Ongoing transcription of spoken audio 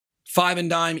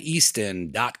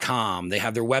fiveanddimeeaston.com. They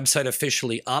have their website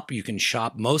officially up. You can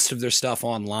shop most of their stuff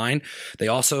online. They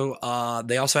also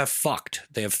have Fucked.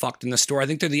 They have Fucked in the store. I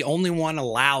think they're the only one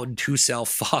allowed to sell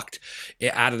Fucked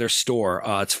out of their store.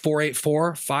 It's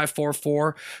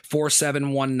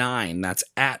 484-544-4719. That's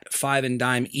at Five and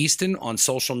Dime Easton on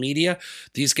social media.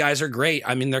 These guys are great.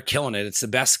 I mean, they're killing it. It's the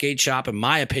best skate shop, in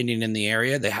my opinion, in the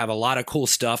area. They have a lot of cool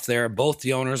stuff there. Both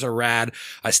the owners are rad.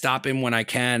 I stop in when I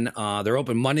can. They're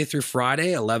open Monday through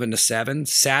Friday, 11 to 7,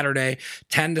 Saturday,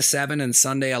 10 to 7, and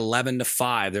Sunday, 11 to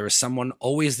 5. There is someone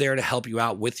always there to help you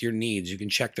out with your needs. You can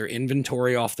check their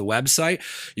inventory off the website.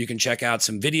 You can check out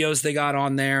some videos they got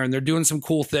on there, and they're doing some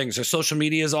cool things. Their social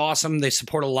media is awesome. They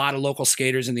support a lot of local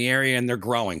skaters in the area, and they're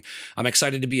growing. I'm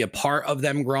excited to be a part of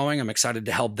them growing. I'm excited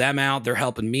to help them out. They're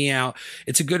helping me out.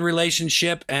 It's a good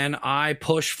relationship, and I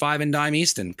push Five and Dime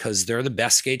Easton because they're the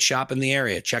best skate shop in the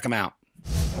area. Check them out.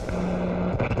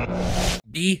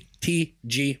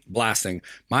 BTG Blasting.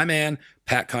 My man,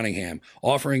 Pat Cunningham,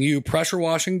 offering you pressure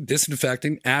washing,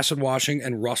 disinfecting, acid washing,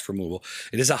 and rust removal.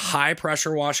 It is a high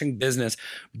pressure washing business,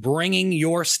 bringing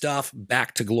your stuff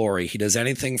back to glory. He does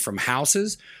anything from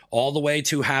houses all the way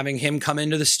to having him come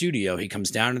into the studio. He comes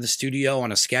down to the studio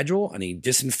on a schedule and he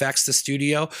disinfects the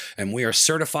studio, and we are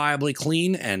certifiably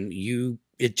clean, and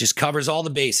it just covers all the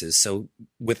bases. So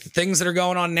with the things that are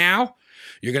going on now,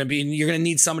 you're going to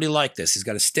need somebody like this. He's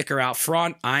got a sticker out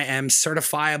front. I am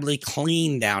certifiably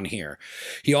clean down here.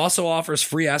 He also offers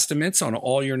free estimates on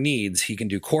all your needs. He can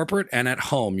do corporate and at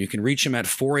home. You can reach him at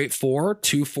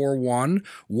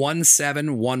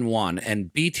 484-241-1711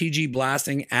 and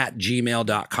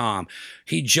btgblasting@gmail.com.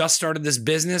 He just started this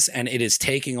business and it is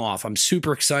taking off. I'm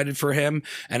super excited for him,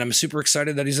 and I'm super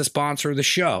excited that he's a sponsor of the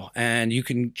show. And you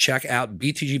can check out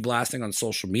BTG Blasting on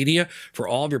social media for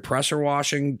all of your pressure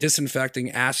washing,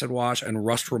 disinfecting, acid wash, and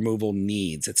rust removal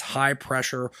needs. It's high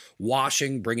pressure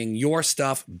washing, bringing your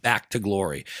stuff back to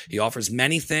glory. He offers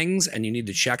many things, and you need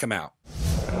to check him out.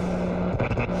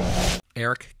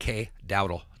 Eric K.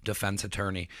 Dowdle, defense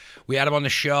attorney. We had him on the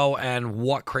show, and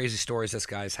what crazy stories this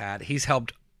guy's had. He's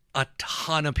helped a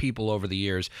ton of people over the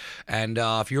years, and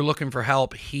if you're looking for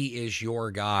help, he is your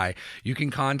guy. You can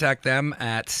contact them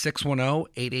at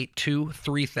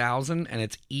 610-882-3000, and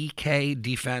it's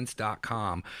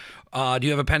ekdefense.com. Do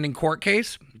you have a pending court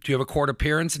case? Do you have a court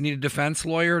appearance and need a defense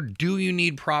lawyer? Do you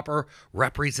need proper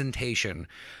representation?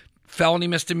 Felony,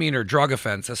 misdemeanor, drug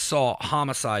offense, assault,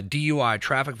 homicide, DUI,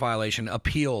 traffic violation,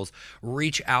 appeals.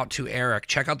 Reach out to Eric.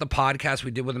 Check out the podcast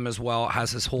we did with him as well. It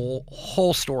has his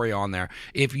whole story on there.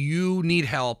 If you need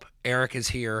help, Eric is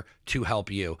here to help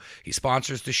you. He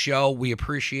sponsors the show. We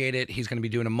appreciate it. He's going to be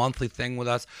doing a monthly thing with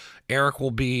us. Eric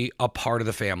will be a part of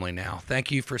the family now.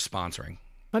 Thank you for sponsoring.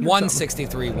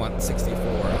 163, 164.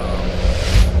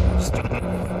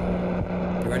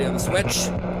 You ready on the switch?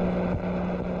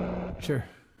 Sure.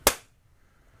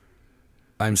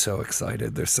 I'm so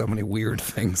excited. There's so many weird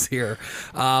things here.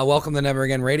 Welcome to Never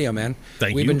Again Radio, man. Thank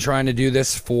you. We've been trying to do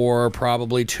this for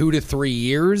probably 2 to 3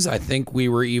 years. I think we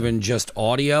were even just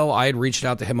audio. I had reached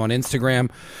out to him on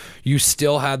Instagram. You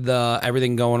still had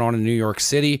everything going on in New York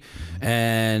City,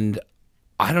 and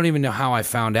I don't even know how I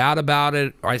found out about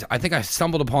it. I think I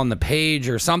stumbled upon the page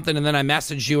or something, and then I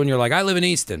messaged you, and you're like, I live in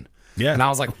Easton. Yeah. And I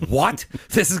was like, what?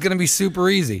 This is going to be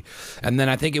super easy. And then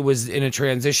I think it was in a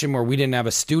transition where we didn't have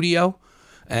a studio.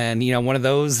 And, you know, one of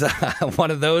those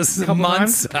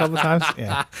months. Couple times,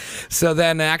 yeah. So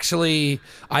then actually,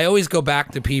 I always go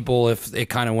back to people if it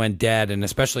kind of went dead, and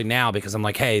especially now, because I'm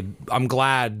like, hey, I'm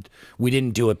glad we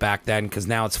didn't do it back then, because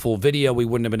now it's full video. We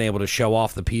wouldn't have been able to show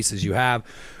off the pieces you have.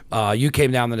 You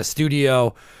came down to the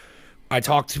studio. We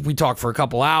talked for a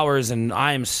couple hours, and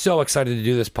I am so excited to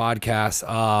do this podcast.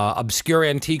 Obscura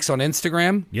Antiques on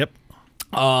Instagram. Yep.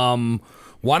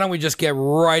 Why don't we just get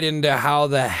right into how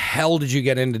the hell did you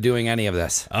get into doing any of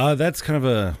this? That's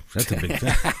a big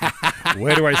thing.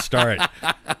 Where do I start?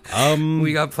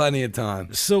 We got plenty of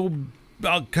time. So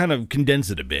I'll kind of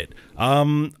condense it a bit.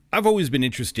 I've always been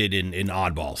interested in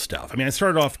oddball stuff. I mean, I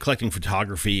started off collecting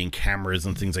photography and cameras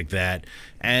and things like that,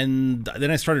 and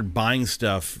then I started buying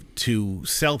stuff to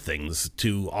sell things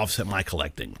to offset my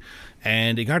collecting.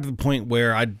 And it got to the point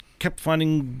where I kept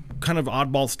finding kind of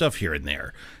oddball stuff here and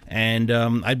there. And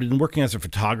I'd been working as a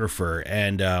photographer,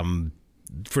 and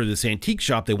for this antique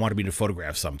shop, they wanted me to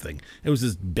photograph something. It was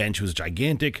this bench, it was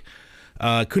gigantic.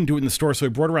 Couldn't do it in the store, so I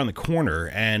brought it around the corner,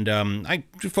 and I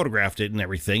just photographed it and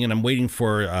everything, and I'm waiting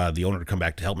for the owner to come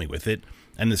back to help me with it.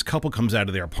 And this couple comes out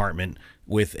of their apartment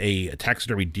with a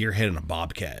taxidermy deer head and a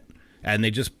bobcat. And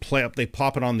they just plop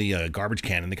it on the garbage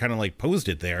can, and they kind of like posed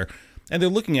it there. And they're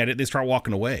looking at it, they start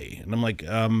walking away. And I'm like,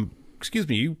 excuse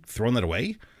me, you throwing that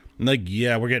away? And like,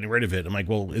 yeah, we're getting rid of it. I'm like,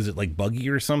 well, is it like buggy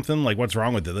or something? Like, what's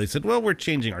wrong with it? They said, well, we're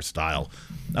changing our style.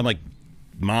 I'm like,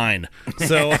 mine.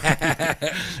 So,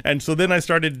 and so then I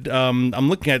started, I'm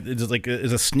looking at it's like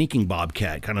it's a sneaking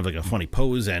bobcat, kind of like a funny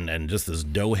pose and just this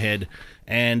dough head.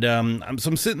 And I'm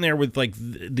sitting there with like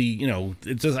the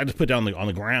it's just, I just put it down on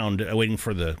the ground waiting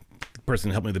for the person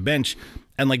to help me with the bench.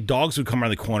 And like dogs would come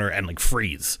around the corner and like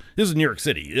freeze. This is New York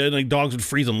City. And, like dogs would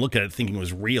freeze and look at it thinking it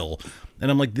was real. And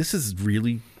I'm like, this is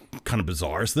really kind of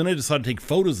bizarre. So then I decided to take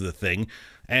photos of the thing.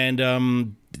 And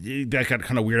that got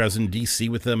kind of weird. I was in D.C.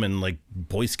 with them, and like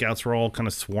Boy Scouts were all kind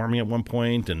of swarming at one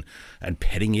point and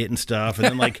petting it and stuff. And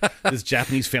then like this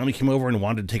Japanese family came over and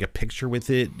wanted to take a picture with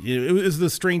it. It was the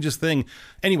strangest thing.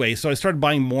 Anyway, so I started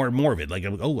buying more and more of it. Like,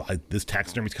 this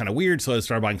taxidermy is kind of weird. So I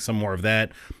started buying some more of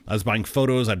that. I was buying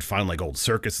photos. I'd find like old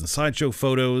circus and sideshow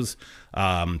photos,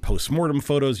 post-mortem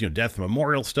photos, death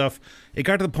memorial stuff. It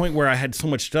got to the point where I had so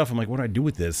much stuff. I'm like, what do I do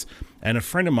with this? And a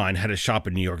friend of mine had a shop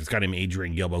in New York. This guy named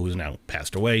Adrian Gilbo, who's now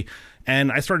passed away.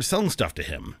 And I started selling stuff to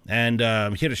him. And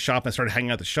he had a shop. I started hanging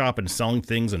out at the shop and selling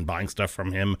things and buying stuff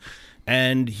from him.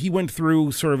 And he went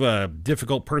through sort of a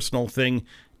difficult personal thing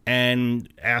and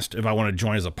asked if I wanted to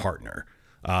join as a partner.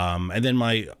 And then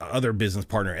my other business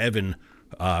partner, Evan,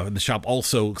 in the shop,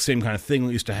 also same kind of thing.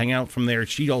 We used to hang out from there.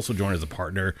 She also joined as a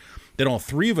partner. Then all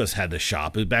three of us had the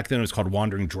shop. Back then it was called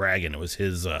Wandering Dragon. It was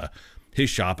his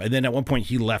shop. And then at one point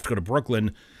he left to go to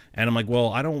Brooklyn. And I'm like,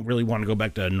 well, I don't really want to go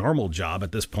back to a normal job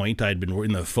at this point. I'd been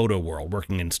in the photo world,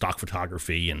 working in stock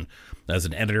photography and as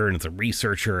an editor and as a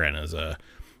researcher and as a,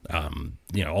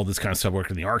 all this kind of stuff,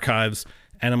 working in the archives.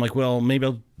 And I'm like, well, maybe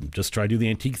I'll just try to do the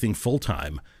antique thing full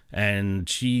time. And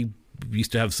she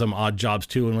used to have some odd jobs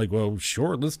too. And I'm like, well,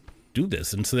 sure, let's do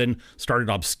this. And so then started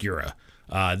Obscura.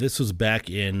 This was back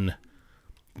in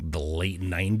the late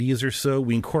 90s or so.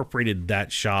 We incorporated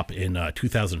that shop in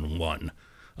 2001.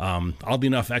 Oddly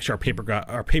enough, actually,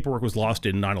 our paperwork was lost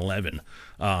in 9/11.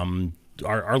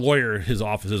 Our lawyer, his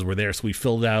offices were there, so we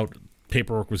filled out.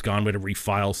 Paperwork was gone. We had to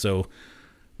refile. So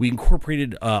we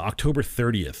incorporated October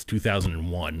 30th,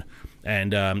 2001,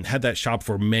 and had that shop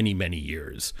for many, many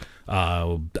years.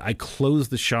 I closed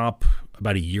the shop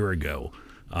about a year ago,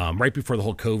 right before the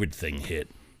whole COVID thing hit.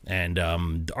 And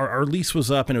our lease was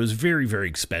up, and it was very, very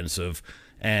expensive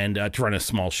and to run a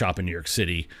small shop in New York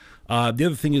City. The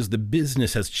other thing is the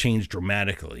business has changed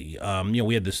dramatically.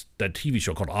 We had that TV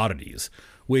show called Oddities,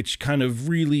 which kind of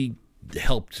really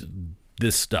helped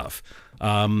this stuff.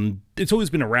 It's always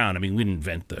been around. I mean, we didn't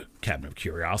invent the Cabinet of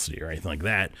Curiosity or anything like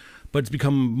that, but it's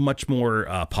become much more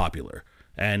popular.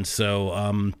 And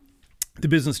so the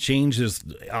business changed. There's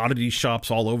oddity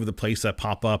shops all over the place that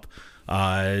pop up.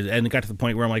 And it got to the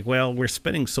point where I'm like, well, we're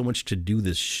spending so much to do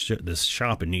this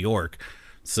shop in New York.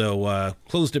 So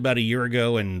closed about a year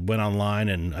ago and went online,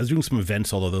 and I was doing some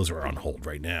events, although those are on hold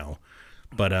right now.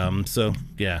 But so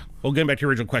yeah, well, getting back to your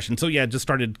original question. So yeah, just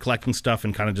started collecting stuff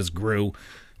and kind of just grew.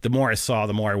 The more I saw,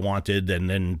 the more I wanted, and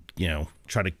then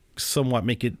try to somewhat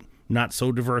make it not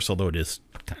so diverse, although it is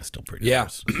kind of still pretty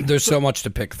diverse. There's so much to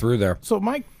pick through there. So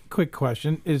my quick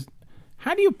question is,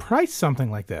 how do you price something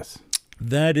like this?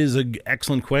 That is an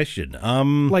excellent question.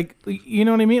 Like, you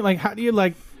know what I mean? Like, how do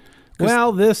you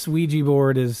well, this Ouija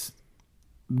board is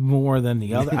more than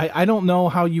the other. I don't know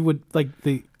how you would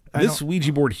This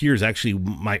Ouija board here is actually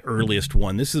my earliest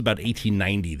one. This is about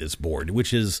 1890, this board,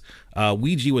 which is,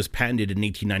 Ouija was patented in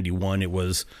 1891. It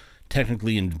was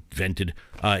technically invented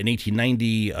in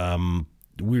 1890.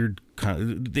 Weird kind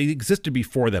of, they existed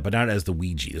before that, but not as the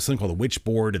Ouija. There's something called the Witch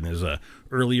board, and there's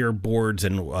earlier boards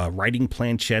and writing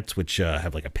planchettes, which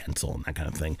have like a pencil and that kind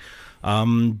of thing.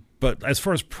 But as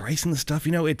far as pricing the stuff,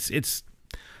 it's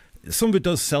some of it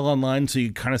does sell online, so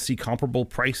you kind of see comparable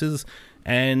prices.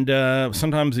 And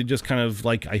sometimes you just kind of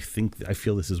like, I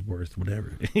feel this is worth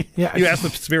whatever. Yeah, you ask the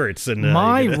spirits, and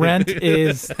my rent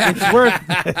is it's worth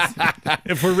this.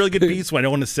 If for a really good piece, when I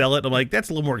don't want to sell it, I'm like,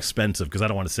 that's a little more expensive because I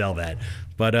don't want to sell that.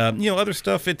 But other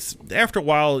stuff, it's after a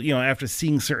while, after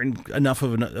seeing enough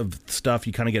of stuff,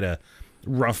 you kind of get a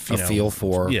rough feel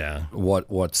for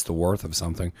what's the worth of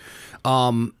something.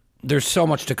 There's so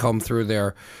much to come through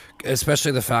there,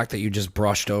 especially the fact that you just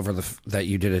brushed over that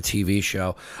you did a TV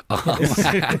show.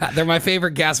 They're my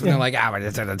favorite guests when they're like, we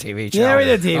just did a TV show. Yeah, we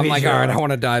did a TV show. I'm like, all right, I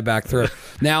want to dive back through.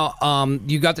 Now,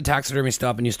 you got the taxidermy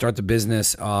stuff and you start the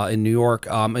business in New York.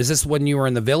 Is this when you were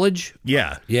in the Village?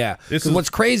 Yeah. Yeah. What's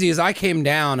crazy is I came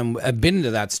down and I've been to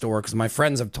that store because my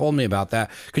friends have told me about that,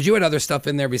 because you had other stuff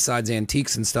in there besides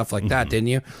antiques and stuff like that, didn't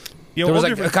you? There was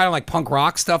like kind of like punk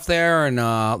rock stuff there, and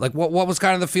like what was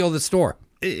kind of the feel of the store?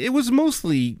 It was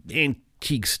mostly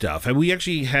antique stuff. And we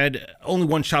actually had only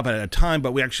one shop at a time,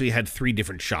 but we actually had 3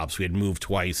 different shops. We had moved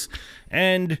twice.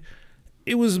 And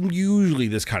it was usually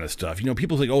this kind of stuff. You know,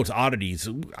 people think, oh, it's oddities.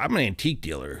 I'm an antique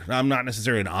dealer. I'm not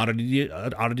necessarily an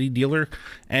oddity dealer.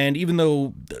 And even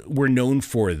though we're known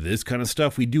for this kind of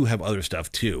stuff, we do have other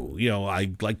stuff too. You know,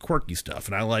 I like quirky stuff,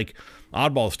 and I like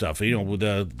oddball stuff. You know, with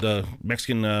the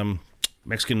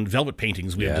Mexican velvet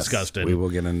paintings we have discussed. We will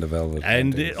get into velvet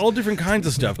and paintings. All different kinds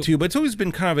of stuff too. But it's always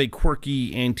been kind of a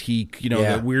quirky antique, you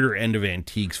know, the weirder end of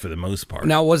antiques for the most part.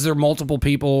 Now, was there multiple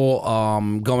people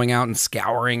going out and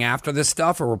scouring after this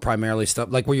stuff, or were primarily stuff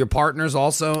like, were your partners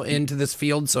also into this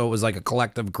field? So it was like a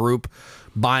collective group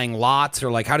buying lots,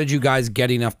 or like, how did you guys get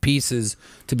enough pieces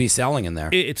to be selling in there?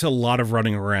 It's a lot of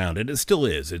running around, and it still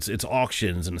is. It's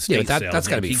auctions and estate sales. That's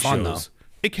got to be fun shows. though.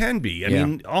 It can be. I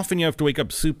mean, often you have to wake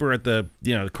up super at the,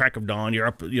 you know, the crack of dawn. You're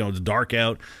up, you know, it's dark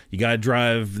out. You got to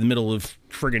drive in the middle of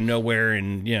friggin' nowhere,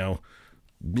 and, you know,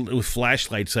 with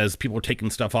flashlights as people are taking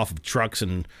stuff off of trucks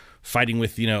and fighting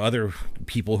with, you know, other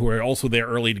people who are also there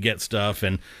early to get stuff.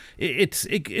 And it's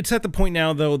at the point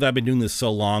now, though, that I've been doing this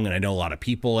so long, and I know a lot of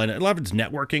people, and a lot of it's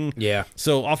networking. Yeah.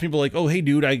 So often people are like, oh, hey,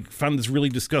 dude, I found this really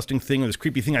disgusting thing, or this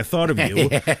creepy thing I thought of you,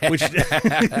 which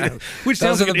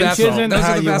sounds Those are the like best. Isn't Those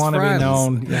how are the you best want to be friends.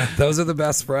 known. Yeah. Those are the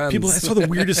best friends. people, I saw the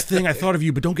weirdest thing I thought of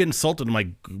you, but don't get insulted. I'm like,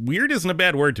 weird isn't a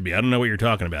bad word to me. I don't know what you're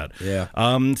talking about. Yeah.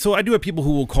 So I do have people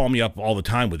who will call me up all the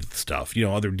time with stuff, you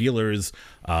know, other dealers.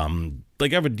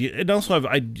 Like I have and also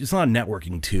it's not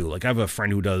networking too. Like I have a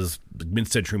friend who does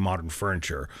mid-century modern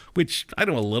furniture, which I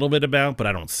know a little bit about, but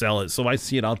I don't sell it. So I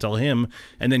see it, I'll tell him,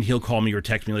 and then he'll call me or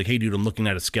text me like, hey dude, I'm looking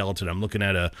at a skeleton, I'm looking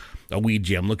at a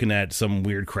Ouija, I'm looking at some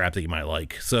weird crap that you might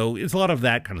like. So it's a lot of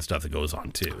that kind of stuff that goes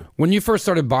on too. When you first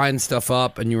started buying stuff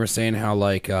up, and you were saying how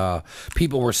like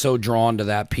people were so drawn to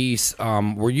that piece,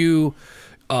 were you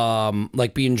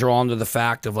like being drawn to the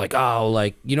fact of like, oh,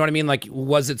 like, you know what I mean? Like,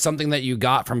 was it something that you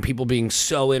got from people being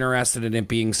so interested in it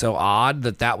being so odd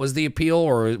that was the appeal?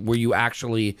 Or were you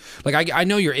actually like, I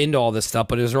know you're into all this stuff,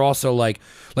 but is there also like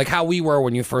how we were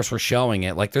when you first were showing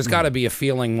it? Like, there's got to be a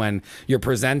feeling when you're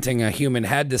presenting a human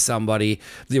head to somebody,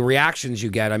 the reactions you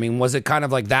get. I mean, was it kind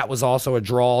of like that was also a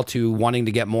draw to wanting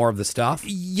to get more of the stuff?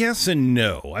 Yes and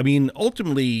no. I mean,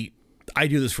 ultimately, I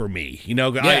do this for me, you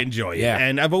know, I enjoy it.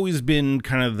 And I've always been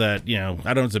kind of that, you know,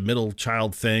 I don't know if it's a middle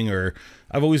child thing, or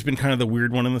I've always been kind of the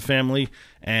weird one in the family.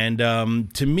 And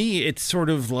to me, it's sort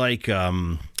of like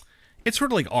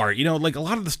art, you know, like a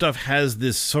lot of the stuff has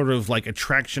this sort of like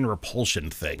attraction repulsion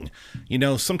thing. You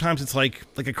know, sometimes it's like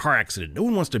a car accident. No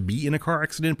one wants to be in a car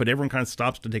accident, but everyone kind of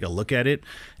stops to take a look at it.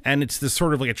 And it's this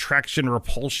sort of like attraction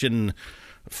repulsion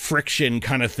friction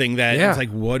kind of thing that it's like,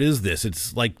 what is this?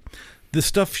 It's like, the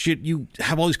stuff you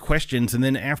have all these questions, and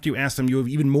then after you ask them, you have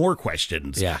even more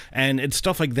questions. Yeah. And it's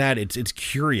stuff like that. It's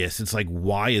curious. It's like,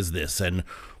 why is this? And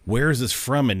where is this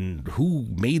from? And who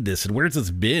made this? And where's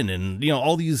this been? And, you know,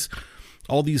 all these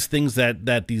things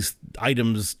that these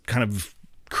items kind of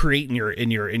create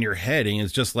in your head. And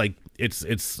it's just like, it's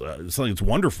something that's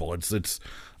wonderful. It's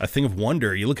a thing of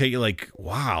wonder. You look at it, you're like,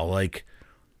 wow, like,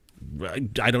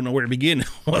 I don't know where to begin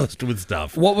with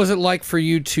stuff. What was it like for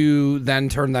you to then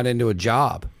turn that into a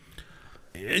job?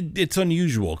 It's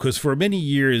unusual because for many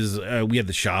years we had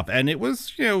the shop, and it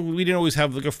was, you know, we didn't always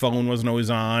have like a phone, wasn't always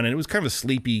on, and it was kind of a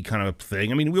sleepy kind of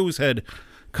thing. I mean, we always had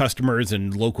customers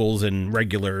and locals and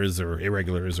regulars or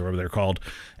irregulars or whatever they're called.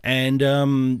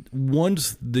 And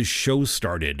once the show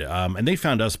started, and they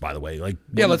found us, by the way, like,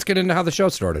 let's get into how the show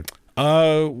started.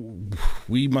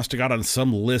 We must have got on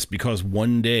some list because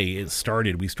one day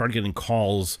we started getting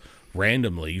calls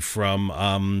randomly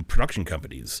from production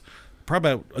companies.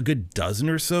 Probably about a good dozen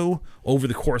or so over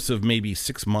the course of maybe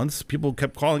 6 months. People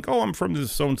kept calling, oh, I'm from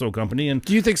this so-and-so company. And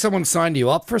do you think someone signed you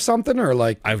up for something, or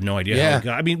like? I have no idea how it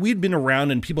got. I mean, we'd been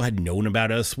around and people had known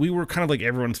about us. We were kind of like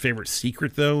everyone's favorite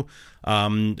secret, though.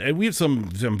 And we have some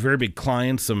very big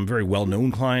clients, some very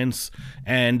well-known clients.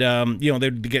 And, you know,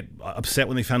 they'd get upset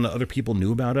when they found that other people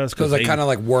knew about us. Because like kind of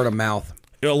like word of mouth.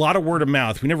 A lot of word of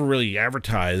mouth. We never really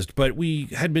advertised, but we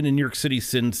had been in New York City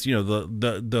since, you know,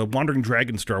 the Wandering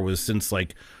Dragon store was since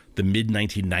like the mid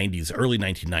 1990s, early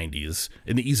 1990s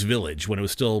in the East Village when it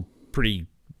was still pretty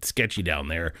sketchy down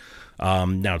there.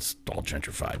 Now it's all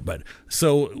gentrified, but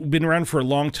so we've been around for a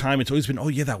long time. It's always been, oh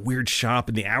yeah, that weird shop,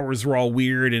 and the hours were all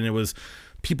weird, and it was.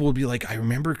 People would be like, I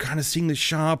remember kind of seeing the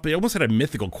shop. It almost had a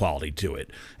mythical quality to it,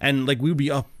 and like we would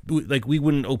be up, like we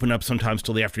wouldn't open up sometimes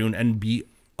till the afternoon and be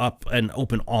up and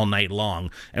open all night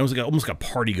long, and it was like almost like a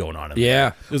party going on.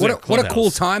 Yeah, what a cool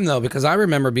clubhouse. time though, because I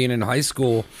remember being in high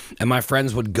school and my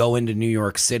friends would go into New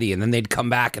York City and then they'd come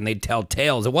back and they'd tell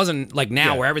tales. It wasn't like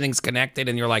now where everything's connected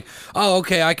and you're like, oh,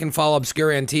 okay, I can follow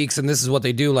Obscura Antiques and this is what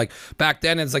they do. Like back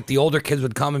then, it's like the older kids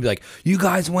would come and be like, you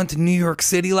guys went to New York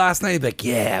City last night? They'd be like,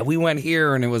 yeah, we went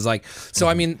here, and it was like, so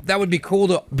I mean, that would be cool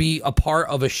to be a part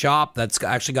of a shop that's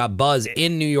actually got buzz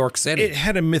in New York City. It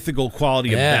had a mythical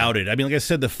quality about it. I mean, like I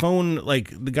said, the phone, like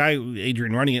the guy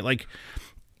Adrian running it, like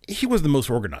he was the most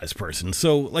organized person.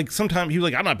 So like sometimes he was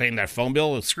like, I'm not paying that phone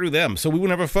bill, screw them. So we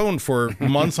wouldn't have a phone for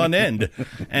months on end.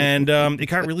 And it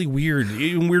got really weird,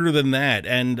 even weirder than that.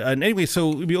 And anyway, so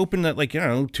we opened at like,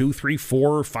 2, 3,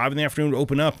 4, 5 in the afternoon to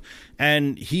open up.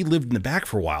 And he lived in the back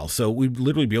for a while. So we'd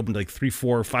literally be open to like 3,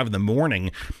 4, 5 in the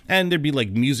morning. And there'd be like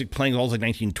music playing, all like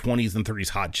 1920s and 30s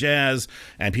hot jazz,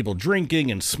 and people drinking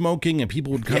and smoking, and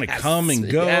people would kind of come and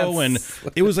go. And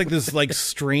it was like this like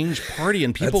strange party.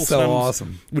 And people That's so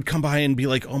awesome. would come by and be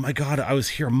like, oh my God, I was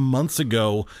here months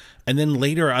ago. And then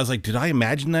later I was like, did I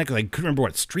imagine that? Because I couldn't remember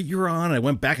what street you were on. I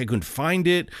went back, I couldn't find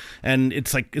it. And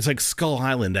it's like Skull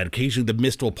Island, that occasionally the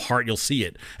mist will part, you'll see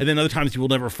it. And then other times you will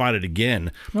never find it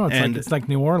again. No, it's like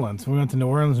New Orleans. We went to New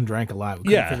Orleans and drank a lot. We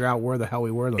couldn't figure out where the hell we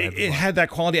were. It had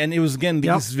that quality, and it was, again,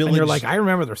 the East Village. And you're like, I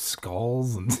remember their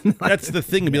skulls. And that's the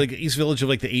thing. It'd be like East Village of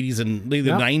like the 80s and the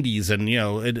 90s,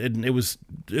 and it was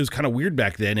kind of weird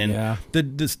back then. And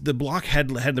the block had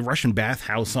the Russian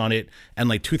bathhouse on it, and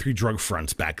like 2 or 3 drug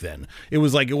fronts back then. It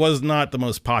was like, it was not the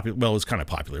most popular. Well, it was kind of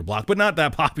popular block, but not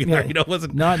that popular. It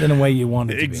wasn't not in a way you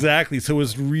wanted it exactly. So it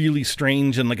was really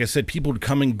strange, and like I said, people would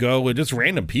come and go, and just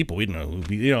random people. We didn't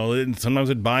know, and sometimes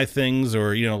they'd buy things,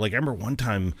 or like I remember one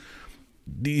time,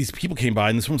 these people came by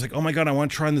and this one's like, oh my God, I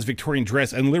want to try on this Victorian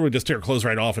dress, and literally just took her clothes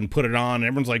right off and put it on, and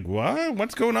everyone's like,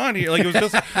 what's going on here? Like, it was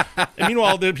just and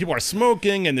meanwhile the people are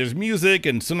smoking and there's music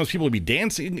and sometimes people would be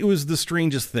dancing. It was the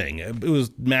strangest thing. It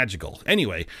was magical.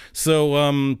 Anyway,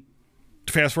 so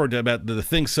fast forward to about the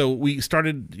thing. So we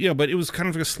started, but it was kind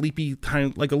of like a sleepy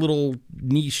kind of like a little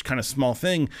niche kind of small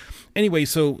thing. Anyway,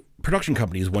 so production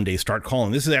companies one day start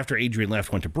calling. This is after Adrian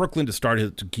left, went to Brooklyn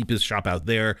to keep his shop out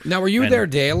there. Now, were you there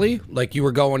daily? Like you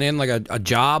were going in like a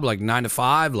job, like 9 to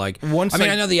 5? Like,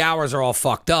 I know the hours are all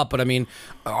fucked up, but I mean,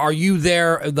 are you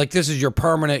there? Like, this is your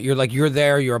permanent. You're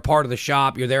there. You're a part of the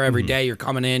shop. You're there every day. You're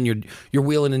coming in. You're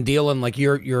wheeling and dealing. Like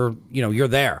you're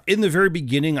there. In the very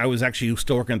beginning, I was actually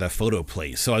still working at that photo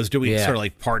place, so I was doing sort of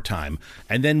like part time.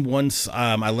 And then once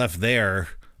I left there,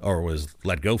 or was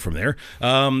let go from there,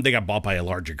 they got bought by a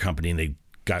larger company, and they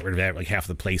got rid of that, like half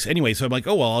the place. Anyway, so I'm like,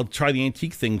 oh, well, I'll try the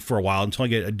antique thing for a while until I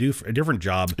get a different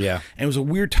job. Yeah. And it was a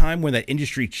weird time when that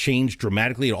industry changed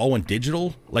dramatically. It all went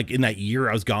digital. Like in that year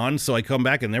I was gone. So I come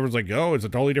back and everyone's like, oh, it's a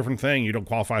totally different thing. You don't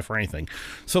qualify for anything.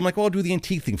 So I'm like, well, I'll do the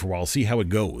antique thing for a while, see how it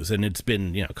goes. And it's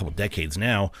been, a couple decades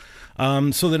now.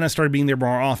 So then I started being there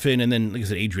more often. And then, like I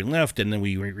said, Adrian left, and then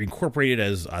we reincorporated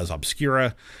as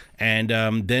Obscura.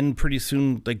 And then pretty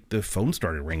soon, like, the phone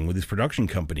started ringing with these production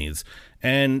companies.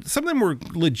 And some of them were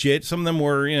legit. Some of them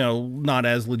were, not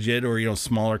as legit, or,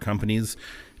 smaller companies.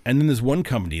 And then there's one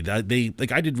company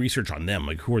that I did research on them.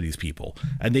 Like, who are these people?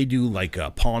 And they do, like,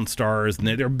 Pawn Stars. And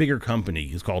they're a bigger company.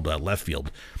 It's called Left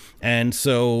Field. And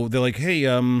so they're like, hey,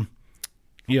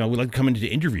 we'd like to come in to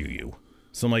interview you.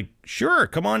 So I'm like, sure,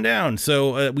 come on down.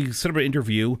 So we set up an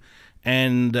interview.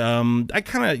 And I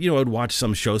kind of, I'd watch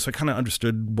some shows, so I kind of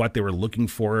understood what they were looking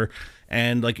for.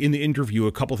 And like in the interview,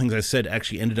 a couple things I said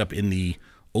actually ended up in the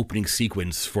opening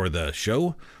sequence for the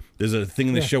show. There's a thing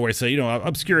in the show where I say,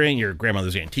 Obscura ain't your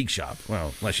grandmother's antique shop.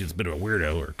 Well, unless she's a bit of a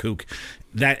weirdo or a kook.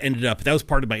 That was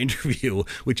part of my interview,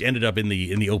 which ended up in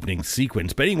the opening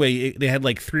sequence. But anyway, they had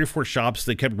like 3 or 4 shops.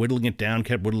 They kept whittling it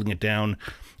down.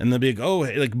 And the big,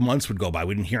 like months would go by.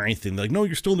 We didn't hear anything. They're like, no,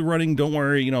 you're still in the running. Don't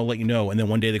worry, I'll let you know. And then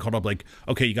one day they called up like,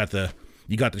 okay, you got the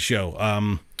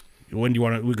show. When do you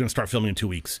want to? We're going to start filming in 2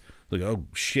 weeks. Like, oh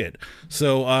shit.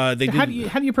 So how do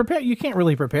you prepare? You can't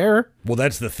really prepare. Well,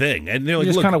 that's the thing. And they're like,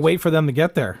 you just kind of wait for them to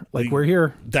get there. Like, we're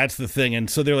here. That's the thing. And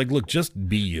so they're like, look, just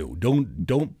be you.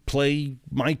 Don't play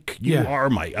Mike. You are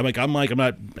Mike. I'm Mike. I'm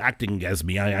not acting as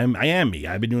me. I am me.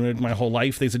 I've been doing it my whole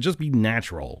life. They said, just be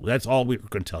natural. That's all we're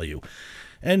going to tell you.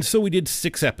 And so we did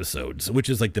 6 episodes, which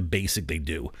is like the basic they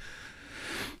do.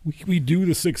 We do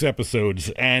the 6 episodes,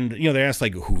 and they asked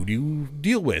like, who do you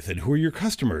deal with, and who are your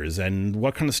customers, and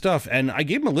what kind of stuff. And I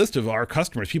gave them a list of our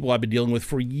customers, people I've been dealing with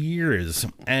for years,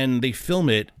 and they film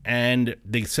it, and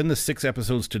they send the 6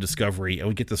 episodes to Discovery, and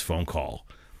we get this phone call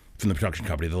from the production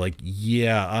company. They're like,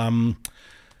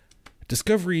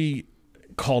 Discovery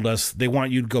called us. They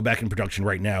want you to go back in production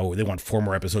right now. They want 4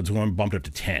 more episodes. We want them bumped up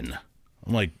to 10.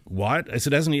 I'm like, what? I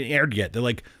said, it hasn't even aired yet. They're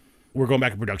like, we're going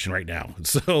back to production right now.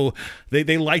 So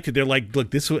they liked it. They're like,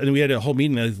 look, this, and we had a whole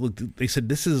meeting. They said,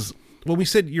 this is, when we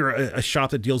said you're a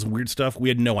shop that deals with weird stuff, we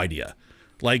had no idea.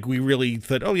 Like, we really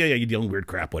thought, oh, yeah, you deal with weird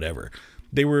crap, whatever.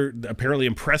 They were apparently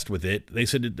impressed with it. They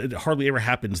said it hardly ever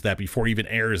happens that before it even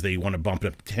airs, they want to bump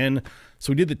it up to 10.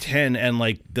 So we did the 10, and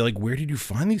like, they're like, where did you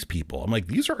find these people? I'm like,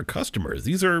 these are our customers.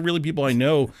 These are really people I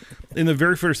know. In the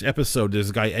very first episode,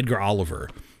 there's a guy, Edgar Oliver,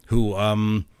 who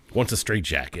wants a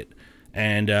straitjacket.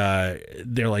 And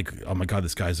they're like, oh my God,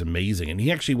 this guy's amazing. And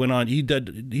he actually went on, he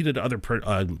did other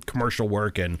commercial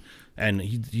work, and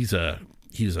he's a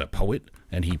poet,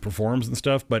 and he performs and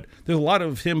stuff. But there's a lot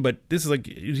of him, but this is like,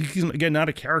 he's again not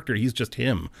a character, he's just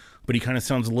him. But he kind of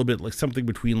sounds a little bit like something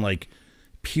between like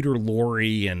Peter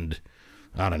Lorre and,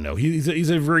 I don't know. He's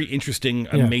a very interesting,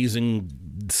 amazing,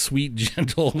 sweet,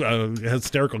 gentle,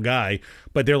 hysterical guy.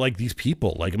 But they're like, these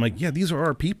people. Like, I'm like, yeah, these are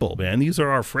our people, man. These are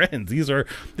our friends. This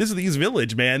is the East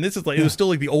Village, man. This is like, it was still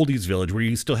like the old East Village, where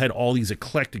you still had all these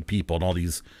eclectic people and all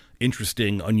these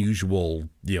interesting, unusual,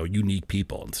 unique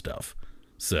people and stuff.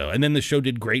 So, and then the show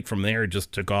did great from there. It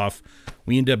just took off.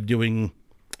 We ended up doing,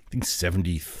 I think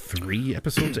 73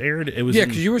 episodes aired. It was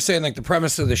because you were saying like the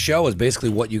premise of the show is basically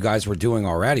what you guys were doing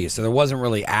already. So there wasn't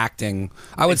really acting.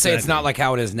 I would say it's not like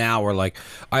how it is now, where like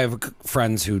I have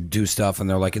friends who do stuff and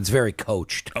they're like, it's very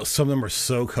coached. Oh, some of them are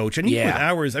so coached. And even with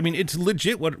ours, I mean, it's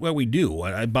legit what we do.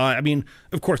 I mean,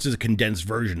 of course, there's a condensed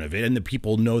version of it, and the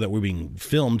people know that we're being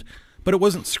filmed, but it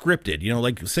wasn't scripted.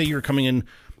 Like say you're coming in,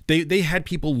 they had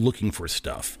people looking for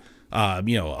stuff.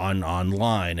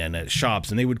 Online and at shops,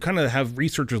 and they would kind of have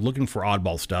researchers looking for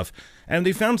oddball stuff, and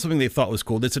they found something they thought was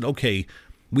cool. They said, okay,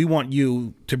 we want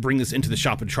you to bring this into the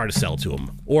shop and try to sell to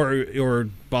them, or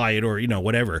buy it, or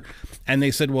whatever. And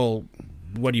they said, well,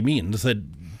 what do you mean? They said,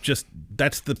 just,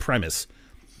 that's the premise.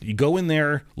 You go in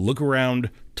there, look around,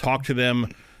 talk to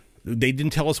them. They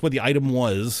didn't tell us what the item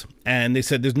was, and they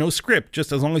said there's no script,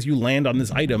 just as long as you land on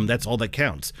this item, that's all that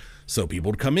counts. So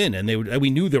people would come in, and we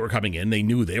knew they were coming in. They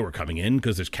knew they were coming in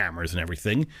because there's cameras and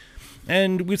everything.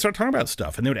 And we'd start talking about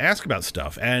stuff, and they would ask about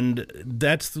stuff. And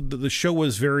that's the show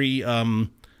was very,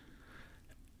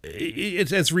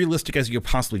 it's as realistic as you could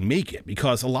possibly make it,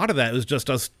 because a lot of that was just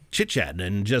us chit-chatting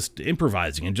and just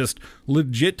improvising and just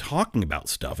legit talking about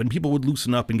stuff. And people would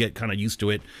loosen up and get kind of used to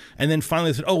it. And then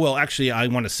finally they said, oh, well, actually, I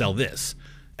want to sell this.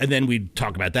 And then we'd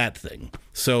talk about that thing.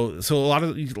 So a lot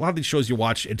of these shows you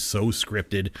watch, it's so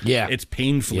scripted. Yeah, it's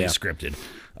painfully scripted.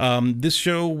 This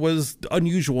show was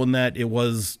unusual in that it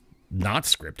was not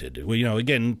scripted. Well,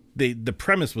 again, the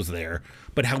premise was there,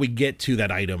 but how we get to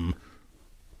that item.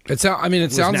 It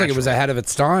sounds like it was ahead of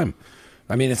its time.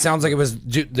 I mean, it sounds like it was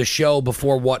the show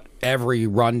before what every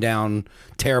rundown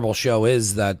terrible show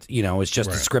is, that, it's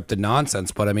just a scripted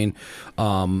nonsense. But I mean,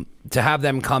 to have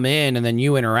them come in and then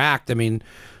you interact, I mean,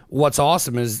 what's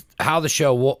awesome is how the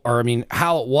show,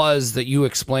 how it was that you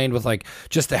explained with like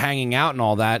just the hanging out and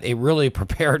all that. It really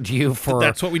prepared you for.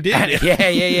 That's what we did.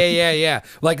 Yeah.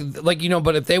 Like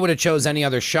but if they would have chose any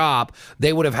other shop,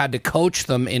 they would have had to coach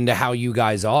them into how you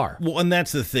guys are. Well, and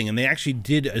that's the thing. And they actually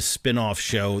did a spin-off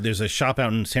show. There's a shop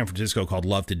out in San Francisco called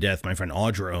Love to Death, my friend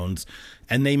Audra owns,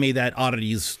 and they made that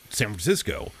Oddities San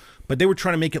Francisco. But they were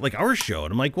trying to make it like our show.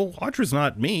 And I'm like, well, Audra's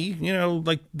not me.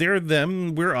 Like they're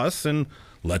them, we're us, and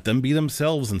let them be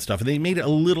themselves and stuff. And they made it a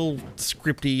little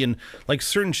scripty, and like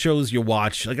certain shows you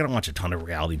watch, like I don't watch a ton of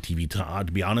reality TV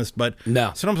to be honest, but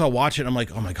sometimes I'll watch it and I'm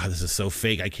like, oh my God, this is so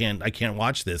fake. I can't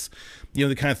watch this.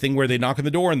 The kind of thing where they knock on the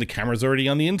door and the camera's already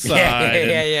on the inside.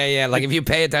 Yeah. Like if you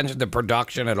pay attention to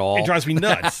production at all, it drives me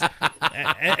nuts.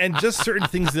 and just certain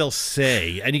things they'll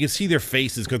say, and you can see their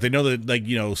faces because they know that, like,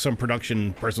 some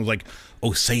production person's like,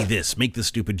 oh, say this, make this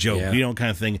stupid joke, kind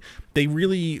of thing. They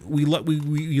really, we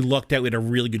lucked out with a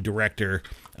really good director,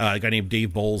 a guy named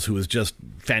Dave Bowles, who was just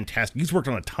fantastic. He's worked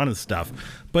on a ton of stuff,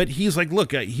 but he's like,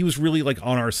 look, he was really like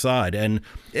on our side. And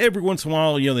every once in a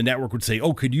while, the network would say,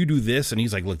 oh, could you do this? And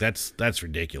he's like, look, that's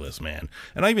ridiculous, man.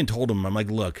 And I even told him, I'm like,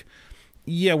 look,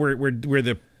 yeah, we're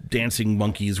the dancing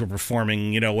monkeys, we're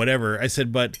performing, whatever. I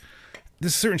said, but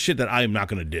there's certain shit that I am not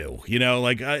going to do,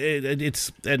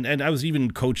 it's, and I was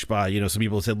even coached by, some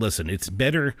people who said, listen,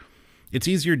 it's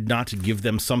easier not to give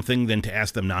them something than to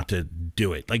ask them not to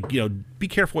do it. Like, be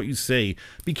careful what you say,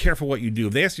 be careful what you do.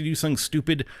 If they ask you to do something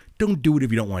stupid, don't do it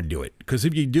if you don't want to do it. Because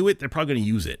if you do it, they're probably going to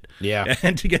use it. Yeah.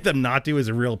 And to get them not to is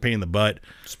a real pain in the butt.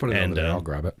 Just put it over there, I'll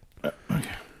grab it.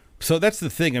 Okay. So that's the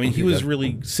thing. I mean, he was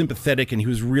really sympathetic, and he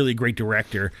was really a great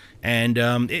director, and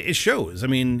it shows. I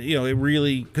mean, it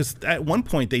really, because at one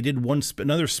point they did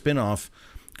another spinoff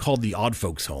called the Odd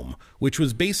Folks Home, which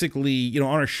was basically, you know,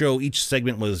 on our show, each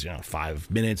segment was, you know, 5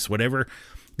 minutes, whatever.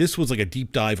 This was like a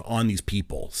deep dive on these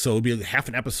people. So it'd be like half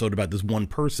an episode about this one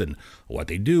person, what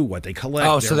they do, what they collect.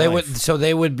 Oh, so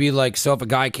they would be like, so if a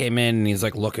guy came in and he's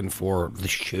like looking for the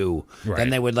shoe,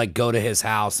 then they would like go to his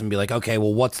house and be like, okay,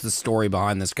 well, what's the story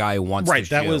behind this guy who wants the shoe?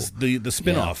 That was the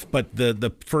spinoff. But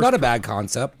the first, not a bad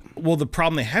concept. Well, the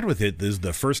problem they had with it is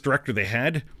the first director they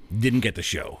had didn't get the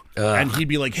show. And he'd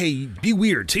be like, hey, be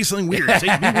weird. Say something weird. Be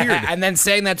weird. And then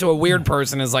saying that to a weird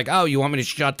person is like, oh, you want me to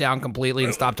shut down completely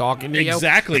and stop talking to you?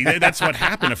 Exactly. That's what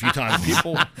happened a few times.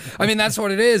 People. I mean, that's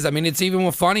what it is. I mean, it's even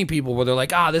with funny people where they're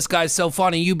like, this guy's so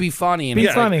funny. You be funny. And be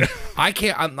funny. I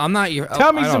can't. I'm not your.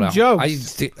 Tell me some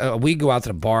jokes. We go out to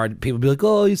the bar. And people be like,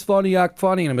 oh, he's funny. Act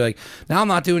funny. And I'll be like, no, I'm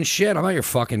not doing shit. I'm not your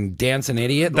fucking dancing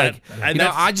idiot. Like,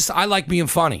 I like being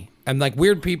funny. And like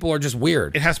weird people are just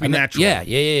weird. It has to be natural.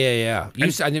 Yeah.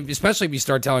 Especially if you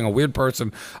start telling a weird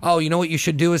person, oh, you know what you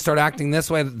should do is start acting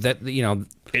this way. That you know,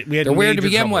 they're weird to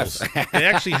begin with. They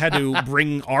actually had to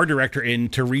bring our director in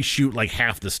to reshoot like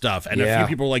half the stuff, and a few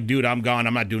people were like, "Dude, I'm gone.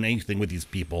 I'm not doing anything with these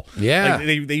people." Yeah,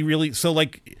 like, they really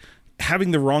like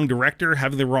having the wrong director,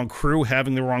 having the wrong crew,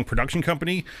 having the wrong production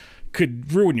company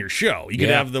could ruin your show. You could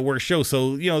have the worst show.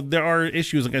 So, you know, there are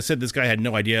issues. Like I said, this guy had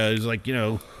no idea. He was like, you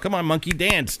know, come on, monkey,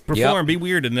 dance, perform, be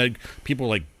weird. And then people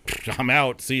were like, I'm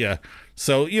out, see ya.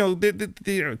 So, you know,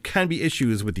 there can be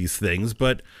issues with these things.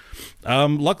 But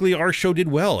luckily, our show did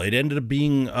well. It ended up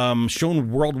being shown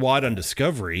worldwide on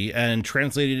Discovery and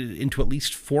translated into at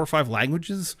least 4 or 5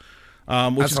 languages,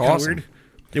 which is kind of weird.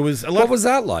 It was a lot. What was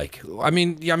that like? I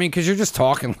mean, because you're just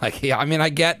talking like, I mean, I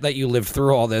get that you lived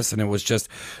through all this, and it was just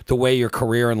the way your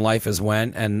career and life has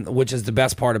went, and which is the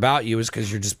best part about you is because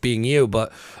you're just being you.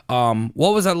 But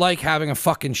what was it like having a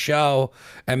fucking show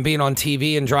and being on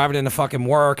TV and driving into fucking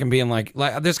work and being like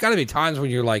there's got to be times when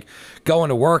you're like going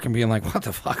to work and being like, what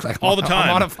the fuck? Like all the time.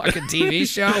 I'm on a fucking TV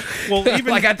show. Well,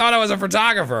 even like I thought I was a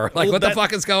photographer. Like what the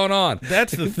fuck is going on?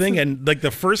 That's the thing. And like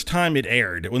the first time it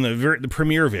aired, when the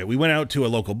premiere of it, we went out to a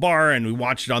local bar and we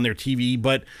watched it on their TV,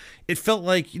 but it felt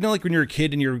like, you know, like when you're a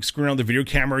kid and you're screwing around the video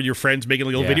camera, your friends making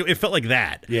like a little video. It felt like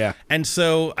that. Yeah. And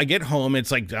so I get home, it's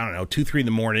like, I don't know, 2, 3 in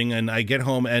the morning, and I get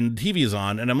home and TV is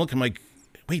on, and I'm looking like,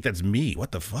 wait, that's me.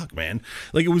 What the fuck, man?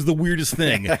 Like, it was the weirdest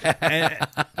thing.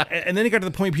 and then it got to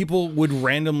the point people would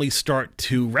randomly start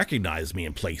to recognize me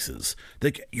in places.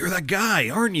 Like, you're that guy,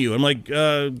 aren't you? I'm like,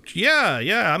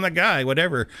 yeah, I'm that guy,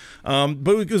 whatever.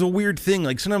 But it was a weird thing.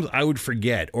 Like, sometimes I would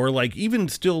forget, or like, even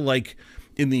still, like,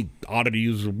 in the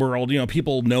oddities world, you know,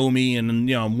 people know me, and,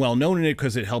 you know, I'm well known in it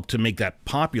because it helped to make that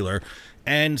popular.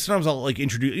 And sometimes I'll like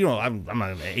introduce, you know, I'm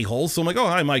an a-hole, so I'm like, oh,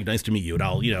 hi, Mike, nice to meet you. And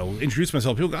I'll, you know, introduce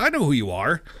myself. People go, I know who you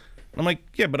are. I'm like,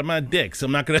 yeah, but I'm not a dick, so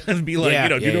I'm not going to be like,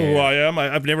 do you know who I am?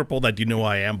 I've never pulled that do you know who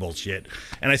I am bullshit.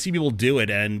 And I see people do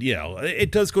it, and, you know,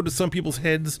 it does go to some people's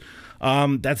heads.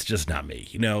 That's just not me.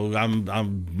 You know,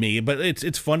 I'm me. But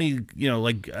it's funny, you know,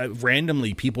 like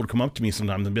randomly people would come up to me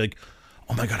sometimes and be like,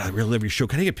 oh my God, I really love your show.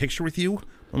 Can I get a picture with you?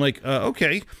 I'm like,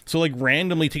 okay. So like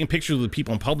randomly taking pictures of the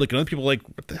people in public, and other people are like,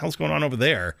 what the hell's going on over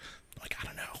there? I'm like, I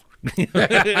don't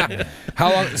know.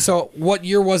 How long? So what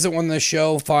year was it when the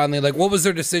show finally, like, what was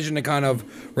their decision to kind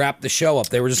of wrap the show up?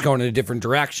 They were just going in a different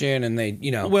direction, and they,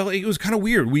 you know. Well, it was kind of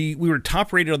weird. We were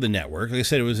top rated on the network. Like I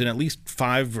said, it was in at least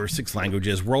 5 or 6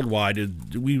 languages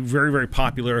worldwide. We were very, very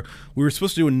popular. We were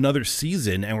supposed to do another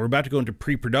season, and we're about to go into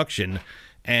pre-production,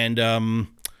 and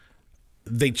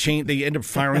they ended up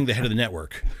firing the head of the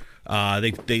network.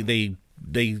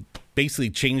 They basically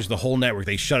changed the whole network.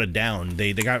 They shut it down.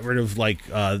 They got rid of let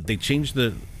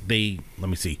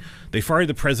me see. They fired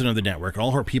the president of the network.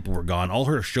 All her people were gone. All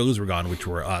her shows were gone, which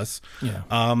were us.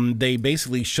 Yeah. They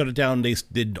basically shut it down. They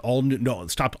did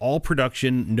stopped all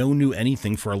production. No new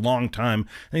anything for a long time.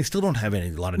 And they still don't have a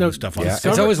lot of new stuff on. It's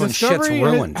always when shit's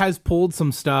ruined. Has pulled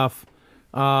some stuff.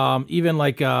 Even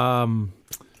like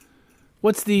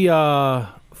what's the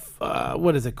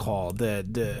what is it called?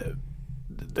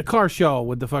 The car show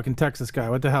with the fucking Texas guy.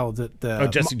 What the hell is it?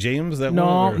 Jesse James?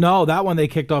 No, that one they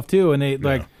kicked off too, and they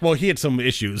like. Well, he had some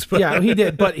issues, but yeah, he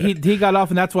did, but he got off,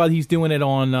 and that's why he's doing it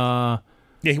on.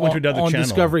 He went to another channel,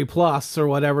 Discovery Plus or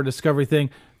whatever Discovery thing.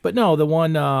 But no, the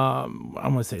one I'm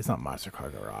gonna say it's not Monster Car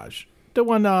Garage. The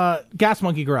one Gas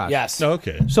Monkey Garage. Yes. Oh,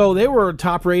 okay. So they were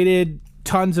top rated,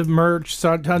 tons of merch,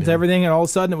 tons of everything, and all of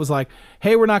a sudden it was like,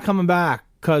 hey, we're not coming back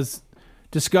because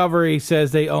Discovery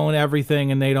says they own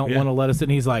everything and they don't want to let us in.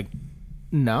 He's like,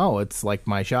 no, it's like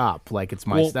my shop, like it's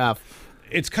my stuff.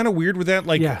 It's kind of weird with that.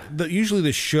 Like, usually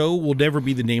the show will never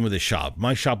be the name of the shop.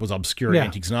 My shop was Obscura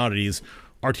Antiques and Oddities.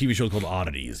 are TV shows called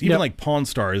Oddities. Even like Pawn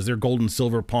Stars, they're Gold and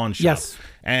Silver Pawn Shop. Yes.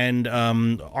 And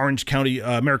Orange County,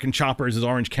 American Choppers is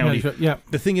Orange County. Yeah.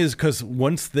 The thing is, because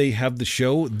once they have the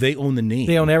show, they own the name.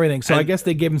 They own everything. So I guess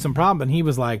they gave him some problem, and he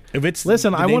was like,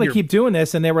 listen, I want to keep doing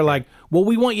this. And they were like, well,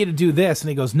 we want you to do this. And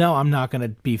he goes, no, I'm not going to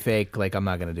be fake. Like, I'm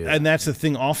not going to do that. And that's the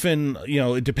thing. Often,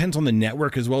 it depends on the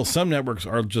network as well. Some networks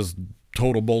are just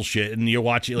total bullshit, and you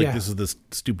watch it like this is the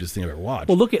stupidest thing I've ever watched.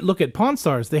 Well, look at Pawn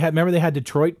Stars. Remember they had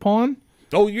Detroit Pawn?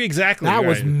 Oh, exactly. That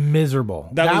was miserable.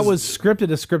 That was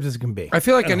scripted as scripted as it can be. I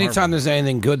feel like anytime there's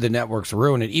anything good, the networks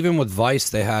ruin it. Even with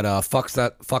Vice, they had Fuck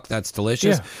That's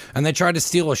Delicious, and they tried to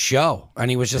steal a show, and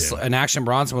he was just, and Action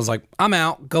Bronson was like, I'm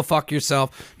out, go fuck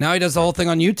yourself. Now he does the whole thing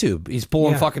on YouTube. He's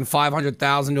pulling fucking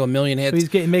 500,000 to 1 million hits.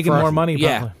 So he's making more money, probably.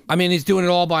 Yeah. I mean, he's doing it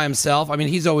all by himself. I mean,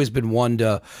 he's always been one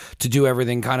to do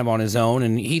everything kind of on his own,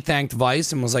 and he thanked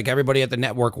Vice and was like, everybody at the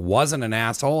network wasn't an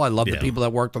asshole. I love the people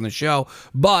that worked on the show,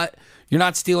 but you're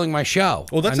not stealing my show.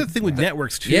 Well, that's the thing with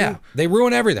networks, too. Yeah, they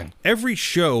ruin everything. Every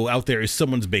show out there is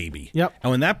someone's baby. Yep.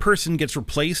 And when that person gets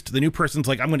replaced, the new person's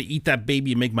like, I'm going to eat that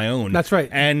baby and make my own. That's right.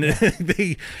 And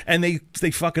they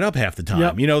fuck it up half the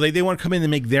time. Yep. They want to come in and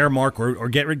make their mark or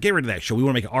get rid of that show. We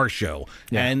want to make our show.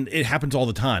 Yeah. And it happens all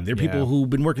the time. There are people who've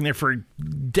been working there for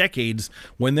decades.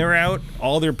 When they're out,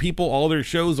 all their people, all their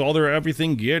shows, all their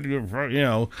everything, eat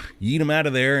them out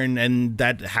of there. And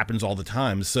that happens all the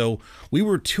time. So we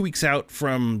were 2 weeks out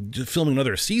from just filming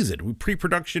another season. We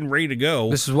pre-production, ready to go.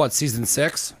 This is what, season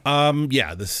 6?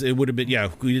 It would have been,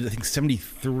 we did, I think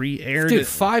 73 aired. Dude,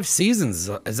 5 seasons,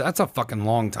 that's a fucking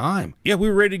long time. Yeah, we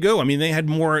were ready to go. I mean, they had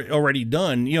more already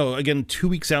done. Again, 2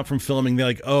 weeks out from filming, they're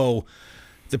like, oh,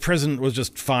 the president was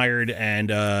just fired, and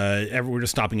we're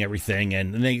just stopping everything.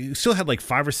 And they still had like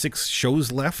 5 or 6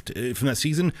 shows left from that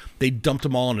season. They dumped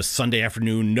them all on a Sunday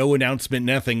afternoon, no announcement,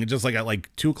 nothing. Just like at like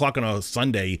 2 o'clock on a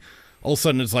Sunday, all of a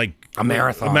sudden it's like a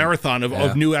marathon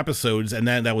of new episodes, and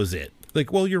that was it.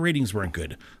 Like, well, your ratings weren't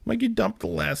good. Like, you dumped the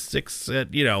last 6 at,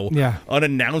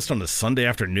 unannounced on a Sunday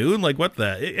afternoon. Like, what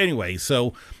the? Anyway,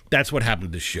 so that's what happened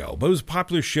to the show. But it was a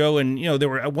popular show, and, they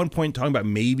were at one point talking about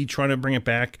maybe trying to bring it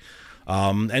back.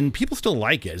 And people still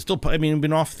like it.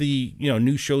 Been off the,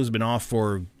 new show's been off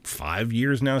for 5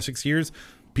 years now, 6 years.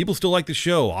 People still like the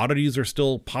show. Oddities are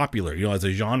still popular, as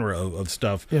a genre of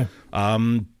stuff. Yeah.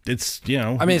 It's,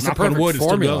 it's a perfect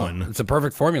formula. It's a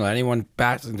perfect formula. Anyone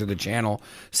backs into the channel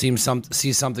sees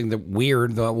something that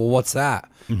weird. Well, what's that?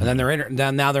 Mm-hmm. And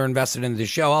then now they're invested into the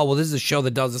show. Oh, well, this is a show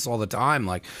that does this all the time.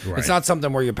 Like, it's not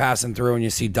something where you're passing through and you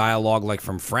see dialogue like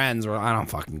from Friends, or I don't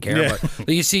fucking care. Yeah. But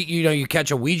you see, you catch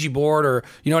a Ouija board, or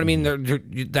what I mean.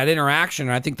 That interaction.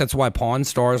 And I think that's why Pawn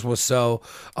Stars was so,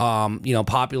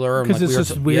 popular. Because it's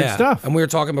just weird stuff. And we were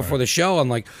talking before the show,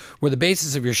 and like where the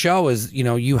basis of your show is,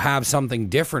 you have something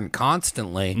different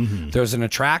constantly. Mm-hmm. There's an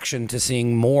attraction to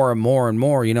seeing more and more and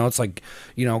more. It's like,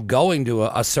 going to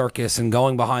a circus and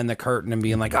going behind the curtain and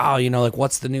being like, oh, like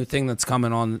what's the new thing that's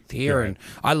coming on here? Right. And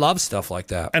I love stuff like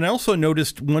that. And I also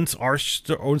noticed once our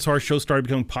show started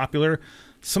becoming popular,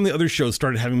 some of the other shows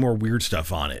started having more weird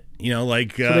stuff on it. So they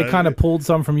kind of pulled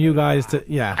some from you guys to,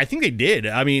 I think they did.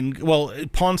 I mean, well,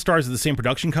 Pawn Stars is the same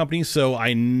production company, so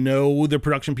I know the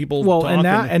production people. Well,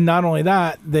 and not only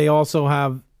that, they also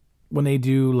have, when they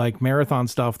do like marathon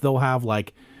stuff, they'll have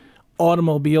like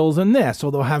automobiles and this,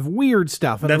 or they'll have weird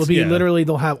stuff, and it'll be literally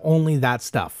they'll have only that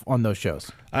stuff on those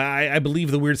shows. I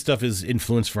believe the weird stuff is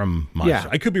influenced from my show.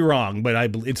 I could be wrong, but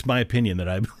it's my opinion that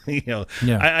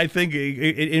I think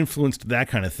it influenced that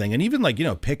kind of thing. And even like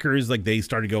Pickers, like they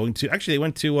started going to, actually they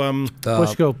went to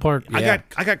Bushkill Park.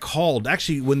 I got called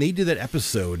actually when they did that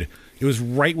episode. It was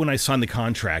right when I signed the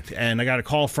contract, and I got a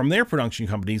call from their production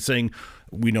company saying,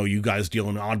 we know you guys deal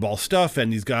in oddball stuff,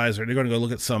 and these guys they're going to go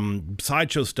look at some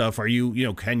sideshow stuff. Are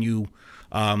you, can you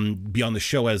be on the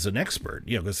show as an expert?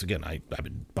 Because again, I've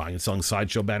been buying and selling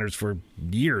sideshow banners for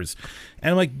years,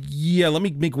 and I'm like, yeah, let me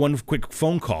make one quick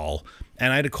phone call.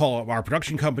 And I had to call our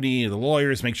production company, the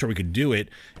lawyers, make sure we could do it.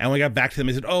 And when I got back to them,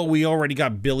 they said, oh, we already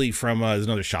got Billy from, there's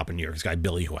another shop in New York, this guy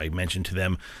Billy, who I mentioned to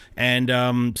them.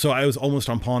 And so I was almost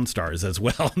on Pawn Stars as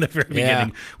well in the very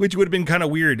beginning, which would have been kind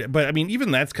of weird. But I mean, even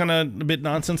that's kind of a bit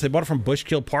nonsense. They bought it from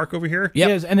Bushkill Park over here. Yep.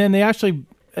 Yes, and then they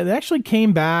actually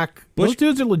came back. Those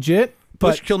dudes are legit.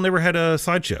 Bushkill never had a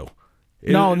sideshow.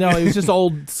 No, it was just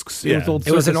old.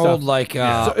 It was an old like.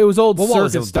 So it was old. What circus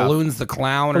was it? stuff. Balloons the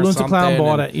Clown Balloons or something. Balloons the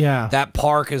Clown bought it. Yeah. That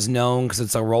park is known because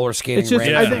it's a roller skating. It's just.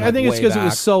 Ramp I think it's because it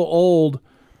was so old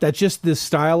that just the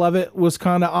style of it was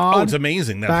kind of odd. Oh, it's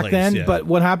amazing that back place, then. yeah. But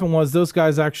what happened was those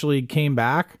guys actually came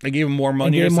back. They gave him more And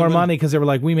money. gave or more something? money because they were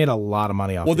like, we made a lot of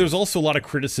money off. Well, these. there's also a lot of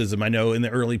criticism I know in the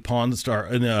early Pawn Star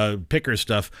and Picker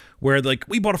stuff where like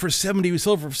we bought it for 70, we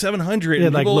sold it for 700, Yeah,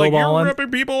 and like people are like you're lowballing.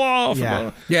 ripping people off.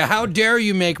 Yeah. Yeah, how dare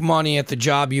you make money at the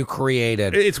job you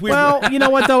created? It's weird. Well, you know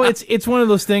what though? It's one of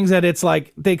those things that it's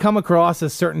like they come across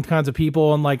as certain kinds of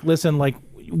people and like, listen, like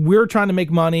we're trying to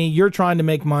make money, you're trying to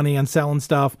make money on selling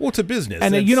stuff. Well, it's a business,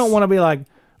 and you don't want to be like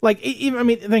even. I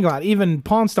mean, think about it, even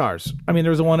Pawn Stars. I mean,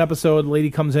 there's one episode,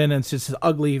 lady comes in and it's just an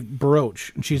ugly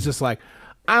brooch, and she's just like,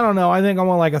 I don't know, I think I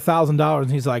want like $1,000,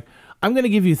 and he's like, I'm going to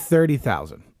give you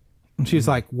 30,000, and she's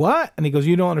like, what? And he goes,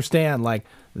 you don't understand, like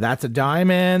that's a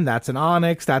diamond, that's an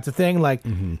onyx, that's a thing. Like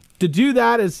to do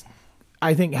that is,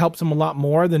 I think, helps him a lot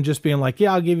more than just being like,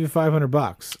 yeah, I'll give you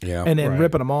 $500, and then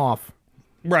ripping them off.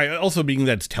 Right. Also, being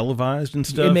that it's televised and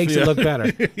stuff, It makes it look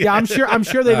better. Yeah, I'm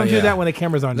sure they don't do that when the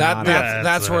cameras aren't on.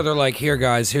 That's where they're like, here,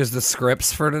 guys, here's the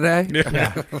scripts for today.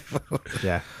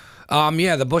 Yeah.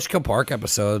 Yeah, the Bushkill Park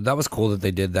episode, that was cool that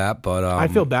they did that, but I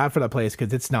feel bad for that place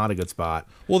because it's not a good spot.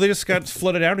 Well, they just got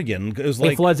flooded out again. It was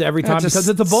like It floods every time just because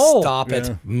it's a bowl. Stop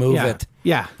it. Move it.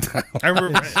 Yeah. I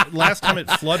remember last time it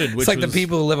flooded, which It's like was, the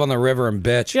people who live on the river and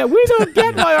bitch. Yeah, we don't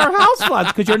get why our house floods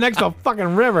because you're next to a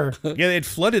fucking river. Yeah, it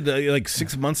flooded like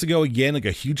 6 months ago again. Like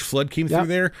a huge flood came through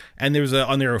there, and there was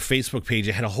on their Facebook page,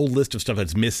 it had a whole list of stuff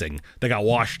that's missing that got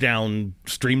washed down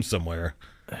stream somewhere.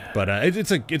 But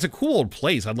it's a cool old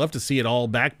place. I'd love to see it all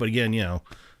back, but again,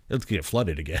 let's get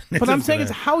flooded again. But I'm saying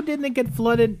how didn't it get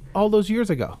flooded all those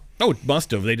years ago? Oh, it must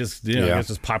have. They just, I guess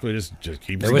it's popular. Just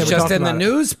keeps. It was Never just talked in the about it.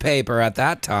 newspaper at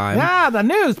that time. Yeah, the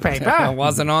newspaper. It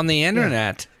wasn't on the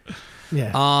internet.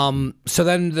 Yeah. So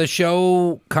then the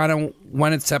show kind of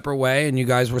went its separate way, and you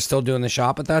guys were still doing the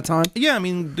shop at that time? Yeah, I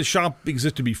mean, the shop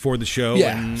existed before the show.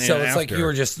 Yeah, and so it's after. like you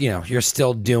were just, you're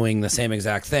still doing the same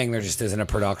exact thing. There just isn't a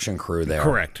production crew there.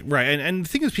 Correct, right. And the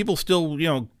thing is, people still,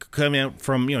 come out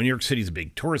from, New York City's a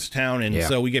big tourist town, and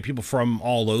so we get people from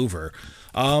all over.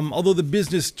 Although the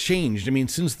business changed. I mean,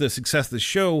 since the success of the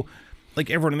show, like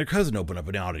everyone and their cousin opened up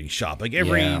an oddity shop. Like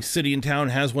every city and town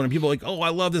has one, and people are like, oh, I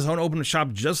love this. I want to open a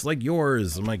shop just like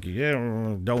yours. I'm like,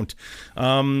 yeah, don't.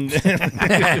 And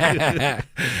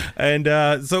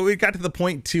so it got to the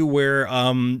point too where,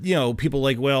 people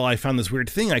like, well, I found this weird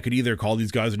thing. I could either call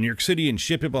these guys in New York City and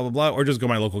ship it, blah, blah, blah, or just go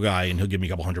to my local guy and he'll give me a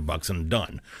couple $100 and I'm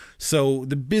done. So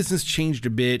the business changed a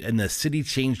bit and the city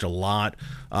changed a lot.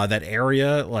 That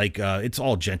area, it's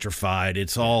all gentrified.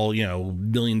 It's all,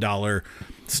 $1 million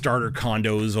starter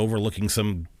condos overlooking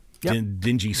some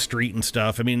dingy street and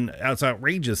stuff. I mean, it's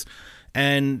outrageous.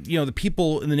 And, the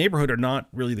people in the neighborhood are not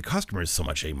really the customers so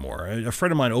much anymore. A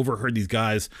friend of mine overheard these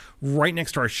guys right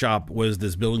next to our shop was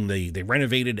this building they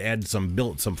renovated,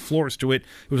 built some floors to it.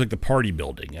 It was like the party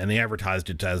building, and they advertised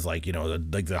it as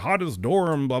the hottest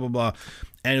dorm, blah, blah, blah.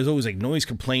 And it was always like noise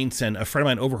complaints. And a friend of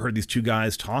mine overheard these two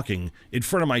guys talking in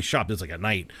front of my shop. This like at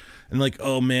night. And like,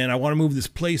 oh man, I want to move this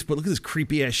place, but look at this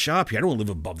creepy ass shop here. I don't want to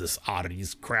live above this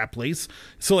oddities crap place.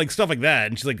 So like stuff like that.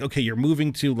 And she's like, okay, you're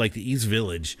moving to like the East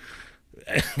Village.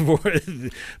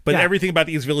 But everything about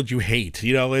the East Village you hate,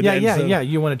 and,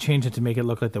 You want to change it to make it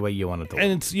look like the way you want it to look.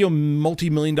 And it's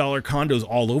multi-million-dollar condos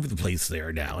all over the place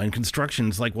there now, and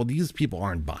construction's like, well, these people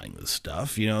aren't buying this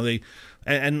stuff, we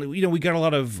got a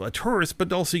lot of tourists,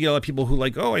 but also you get a lot of people who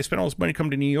like, oh, I spent all this money to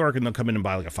come to New York, and they'll come in and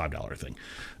buy like a $5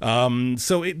 thing.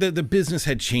 So the business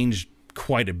had changed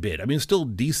quite a bit. I mean, it's still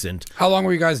decent. How long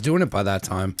were you guys doing it by that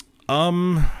time?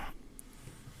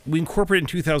 We incorporated in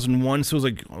 2001, so it was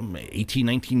like 18,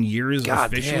 19 years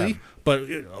officially. Damn. But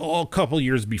a couple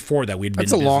years before that, we'd been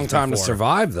That's in a long business time before. to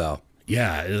survive, though.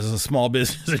 Yeah, it was a small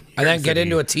business. And then get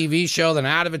into a TV show, then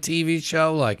out of a TV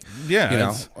show.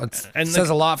 It says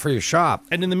a lot for your shop.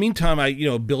 And in the meantime, I,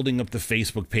 building up the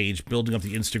Facebook page, building up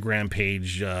the Instagram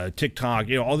page, TikTok,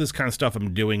 all this kind of stuff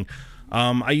I'm doing.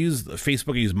 I use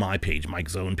Facebook, I use my page,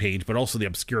 Mike's own page, but also the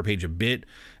Obscura page a bit.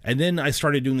 And then I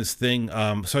started doing this thing.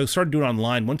 So I started doing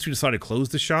online. Once we decided to close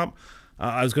the shop,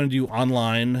 I was going to do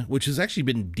online, which has actually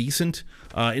been decent.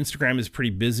 Instagram is pretty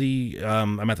busy.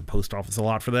 I'm at the post office a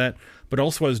lot for that. But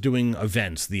also I was doing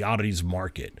events, the Oddities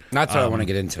Market. That's what I want to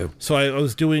get into. So I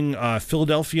was doing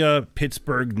Philadelphia,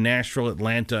 Pittsburgh, Nashville,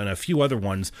 Atlanta, and a few other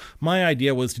ones. My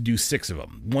idea was to do 6 of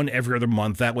them, one every other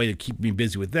month. That way to keep me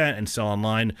busy with that and sell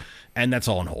online. And that's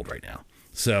all on hold right now.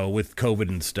 So with COVID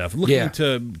and stuff, looking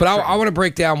to. But I want to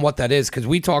break down what that is, because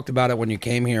we talked about it when you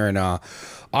came here, and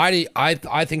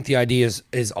I think the idea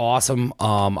is awesome.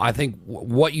 I think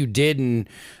what you did and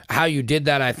how you did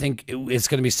that, I think it's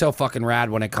going to be so fucking rad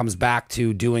when it comes back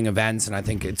to doing events, and I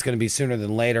think it's going to be sooner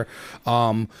than later.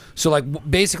 So like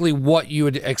basically what you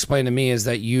would explain to me is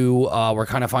that you were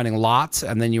kind of finding lots,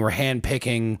 and then you were hand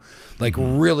picking like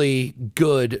really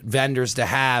good vendors to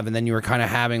have, and then you were kind of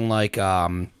having like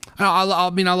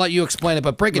I'll let you explain it,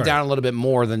 but break it down a little bit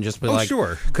more than just be like,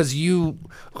 sure, because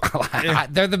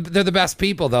they're the best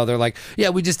people though. They're like, yeah,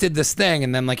 we just did this thing,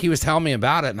 and then like he was telling me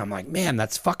about it, and I'm like, man,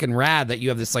 that's fucking rad that you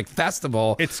have this like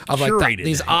festival of like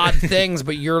these odd things,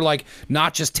 but you're like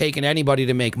not just taking anybody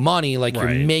to make money, like you're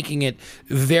making it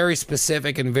very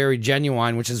specific and very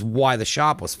genuine, which is why the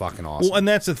shop was fucking awesome. Well, and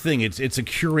that's the thing; it's a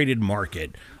curated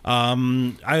market. I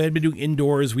had been doing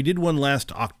indoors. We did one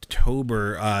last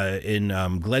October in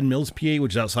Glen Mills, PA,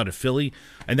 which is outside of Philly,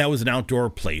 and that was an outdoor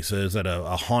place. It was at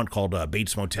a haunt called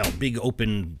Bates Motel. Big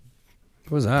open.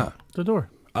 What was that? The door.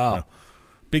 Oh,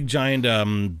 big giant.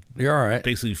 You're all right.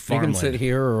 Basically, farmland. You can sit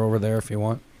here or over there if you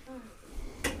want.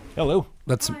 Hello.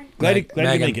 That's glad you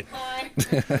make it.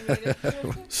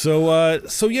 So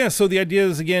the idea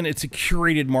is, again, it's a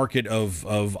curated market of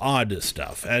odd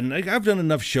stuff, and I've done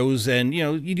enough shows, and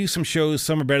you do some shows,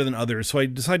 some are better than others, so I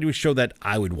decided to do a show that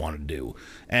I would want to do,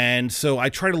 and so I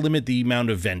try to limit the amount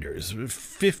of vendors,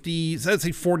 50, I'd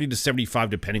say 40 to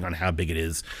 75, depending on how big it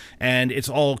is, and it's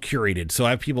all curated. So I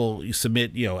have people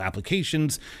submit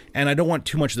applications, and I don't want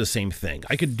too much of the same thing.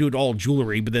 I could do it all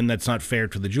jewelry, but then that's not fair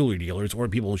to the jewelry dealers, or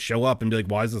people who show up and be like,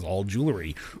 why is this all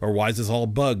jewelry, or why is this all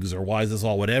bugs, or why is this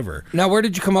all whatever? Now, where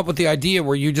did you come up with the idea?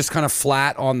 Were you just kind of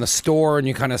flat on the store, and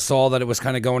you kind of saw that it was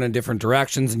kind of going in different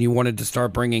directions, and you wanted to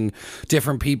start bringing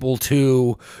different people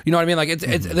to, you know what I mean? Like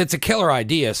it's a killer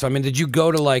idea. So I mean, did you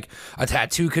go to like a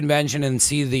tattoo convention and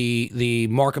see the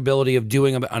markability of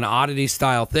doing an oddity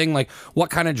style thing? Like, what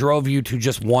kind of drove you to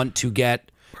just want to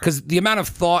get? Because the amount of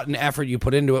thought and effort you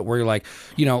put into it, where you're like,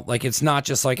 like it's not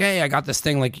just like, hey, I got this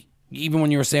thing, like. Even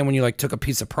when you were saying when you like took a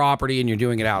piece of property and you're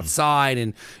doing it outside,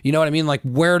 and you know what I mean, like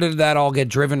where did that all get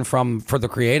driven from for the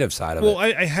creative side of it? Well,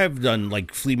 I have done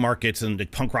like flea markets and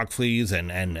like punk rock fleas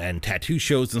and tattoo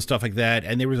shows and stuff like that.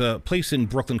 And there was a place in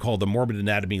Brooklyn called the Morbid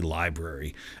Anatomy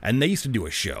Library, and they used to do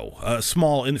a show,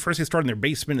 small. And first they started in their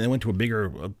basement, and they went to a bigger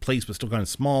place, but still kind of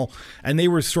small. And they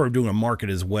were sort of doing a market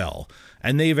as well.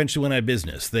 And they eventually went out of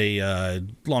business. They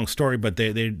long story, but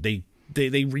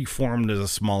they reformed as a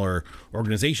smaller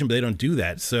organization, but they don't do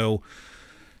that. So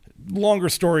longer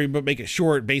story, but make it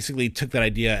short, basically took that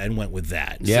idea and went with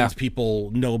that. Yeah. Since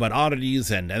people know about oddities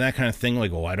and that kind of thing,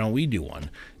 like, well, why don't we do one?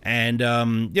 And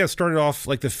started off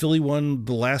like the Philly one,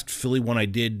 the last Philly one I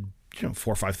did,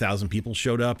 4,000 or 5,000 people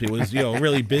showed up. It was,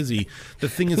 really busy. The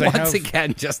thing is, once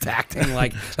again, just acting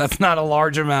like that's not a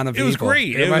large amount of people. It was great.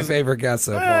 You're my favorite guest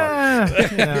so far.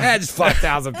 Yeah, just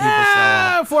 5,000 people show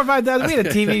up. 4,000 or 5,000. We had a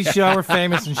TV show. We're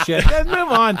famous and shit. Let's move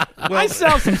on. I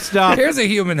sell some stuff. Here's a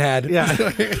human head. Yeah.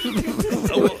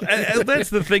 And that's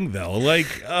the thing, though. Like,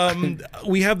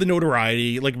 we have the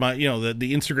notoriety. Like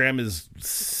the Instagram is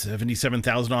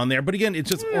 77,000 on there. But again, it's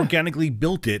just organically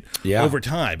built it over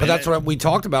time. But that's what we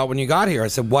talked about when you got here. I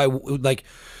said, why, like,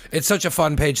 it's such a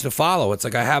fun page to follow. It's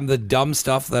like I have the dumb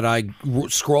stuff that I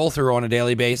scroll through on a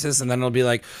daily basis, and then it'll be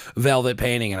like velvet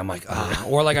painting, and I'm like,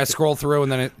 or like I scroll through,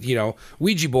 and then it,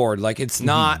 Ouija board. Like it's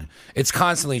not, it's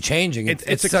constantly changing.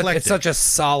 It's such a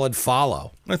solid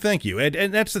follow. Well, thank you,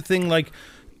 and that's the thing. Like,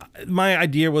 my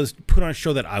idea was to put on a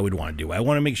show that I would want to do. I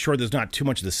want to make sure there's not too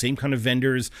much of the same kind of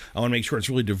vendors. I want to make sure it's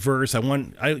really diverse. I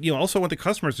also want the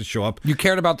customers to show up. You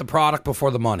cared about the product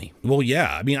before the money. Well,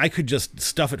 yeah. I mean, I could just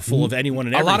stuff it full of anyone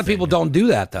and everything. A lot of people don't do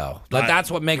that, though. Like, that's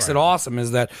what makes it awesome,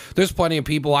 is that there's plenty of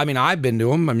people. I mean, I've been to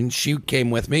them. I mean, she came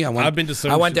with me. I've been to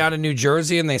some. I went down to New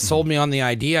Jersey, and they sold me on the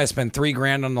idea. I spent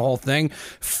 $3,000 on the whole thing.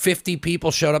 50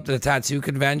 people showed up to the tattoo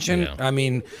convention. Yeah. I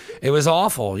mean, it was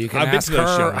awful. You can ask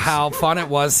her how fun it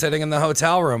was sitting in the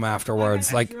hotel room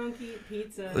afterwards. Like,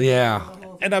 pizza. Yeah.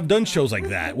 And I've done shows like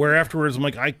that where afterwards I'm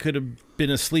like, I could have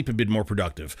been asleep and been more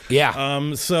productive.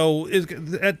 Yeah. So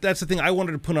that's the thing. I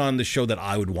wanted to put on the show that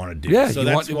I would want to do. Yeah. So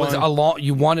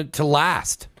you want it to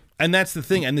last. And that's the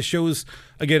thing. And the shows,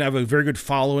 again, have a very good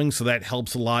following, so that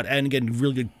helps a lot. And again,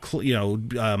 really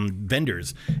good,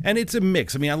 vendors. And it's a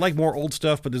mix. I mean, I like more old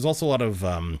stuff, but there's also a lot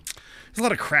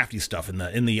of crafty stuff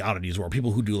in the oddities world.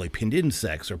 People who do like pinned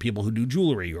insects, or people who do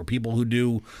jewelry, or people who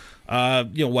do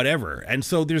whatever. And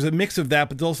so there's a mix of that,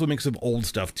 but there's also a mix of old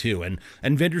stuff too. And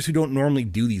vendors who don't normally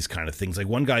do these kind of things. Like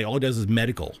one guy, all he does is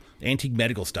antique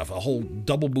medical stuff, a whole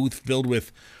double booth filled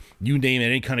with you name it,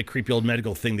 any kind of creepy old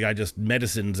medical thing. The guy just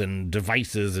medicines and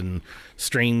devices and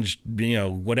strange,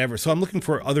 whatever. So I'm looking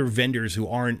for other vendors who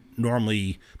aren't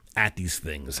normally at these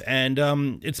things, and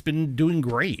it's been doing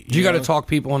great. You got to talk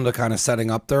people into kind of setting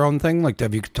up their own thing. Like,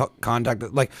 have you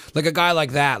contacted like a guy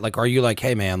like that? Like, are you like,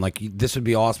 hey man, like this would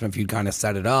be awesome if you'd kind of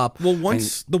set it up? Well,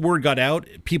 once the word got out,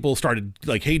 people started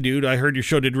like, hey dude, I heard your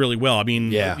show did really well. I mean,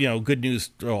 good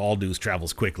news, all news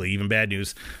travels quickly, even bad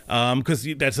news. Because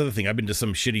that's the other thing. I've been to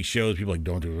some shitty shows. People are like,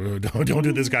 don't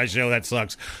do this guy's show. That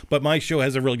sucks. But my show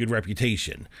has a really good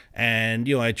reputation, and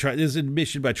I try. There's an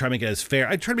admission, but I try to make it as fair.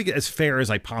 I try to make it as fair as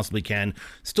I possibly can,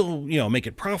 still make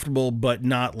it profitable, but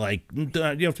not like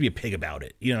you have to be a pig about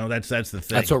it. That's the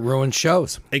thing. That's what ruins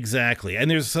shows. Exactly. And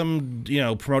there's some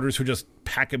promoters who just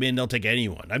pack them in, they'll take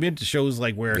anyone. I've been to shows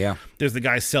like where there's the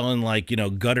guy selling like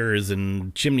gutters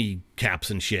and chimney caps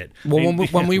and shit. Well,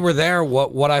 when we were there,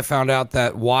 what I found out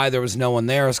that why there was no one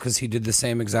there is because he did the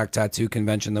same exact tattoo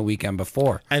convention the weekend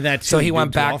before, and that's so he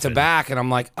went back to back, and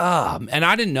I'm like, and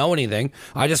I didn't know anything.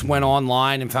 I just went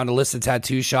online and found a list of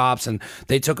tattoo shops, and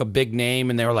they took a big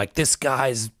name, and they were like, this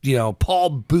guy's Paul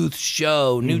Booth's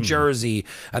show, New Jersey,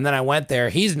 and then I went there,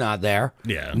 he's not there,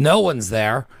 no one's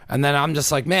there, and then I'm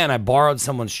just like, man, I borrowed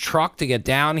someone's truck to get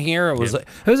down here. It was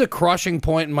a crushing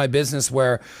point in my business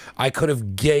where I could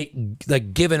have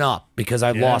given up because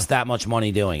I lost that much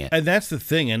money doing it. And that's the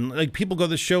thing. And like people go to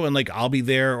the show and like I'll be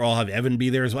there or I'll have Evan be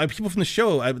there as well. I have people from the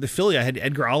show. The Philly, I had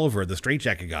Edgar Oliver, the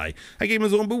straitjacket guy. I gave him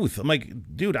his own booth. I'm like,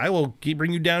 dude, I will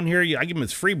bring you down here. I give him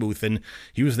his free booth, and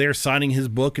he was there signing his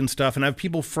book and stuff. And I have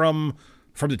people from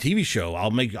the TV show.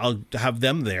 I'll have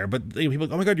them there. But people are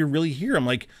like, oh my God, you're really here. I'm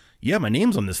like, yeah, my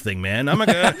name's on this thing, man. I'm not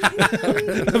gonna.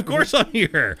 Of course, I'm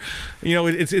here.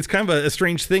 It's kind of a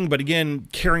strange thing, but again,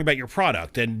 caring about your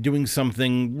product and doing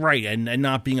something right and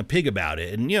not being a pig about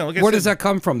it. And like where does that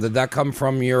come from? Did that come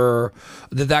from your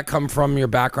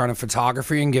background in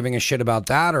photography and giving a shit about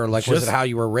that, or like was it how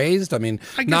you were raised? I mean,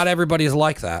 not everybody's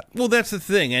like that. Well, that's the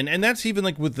thing, and that's even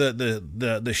like with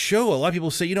the show. A lot of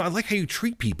people say, I like how you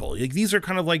treat people. Like these are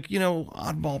kind of like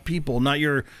oddball people, not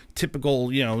your typical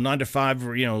 9 to 5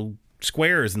 or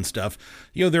squares and stuff.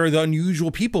 They're the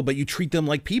unusual people, but you treat them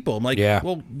like people. I'm like,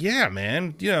 well, yeah,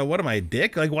 man. What am I, a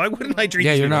dick? Like, why wouldn't I treat?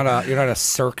 Yeah, you're not a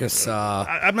circus.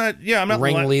 I'm not. Yeah, I'm not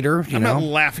ringleader. I'm not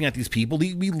laughing at these people.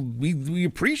 We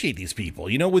appreciate these people.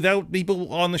 Without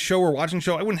people on the show or watching the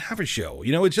show, I wouldn't have a show.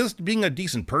 It's just being a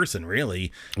decent person,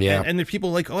 really. Yeah. And the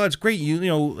people like, oh, it's great.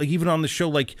 Like even on the show,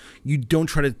 like you don't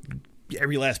try to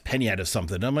every last penny out of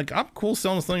something. I'm like, I'm cool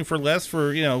selling something for less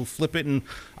for, flip it and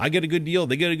I get a good deal.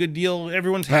 They get a good deal.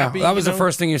 Everyone's happy. That was the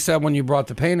first thing you said when you brought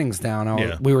the paintings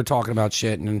down. We were talking about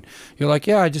shit and you're like,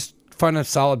 yeah, I just find a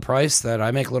solid price that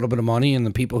I make a little bit of money and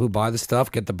the people who buy the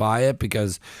stuff get to buy it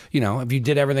because, if you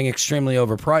did everything extremely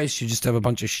overpriced, you just have a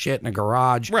bunch of shit in a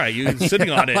garage. Right. You're sitting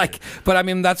on it. But I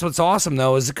mean, that's what's awesome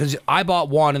though, is because I bought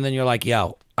one and then you're like,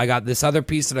 yo, I got this other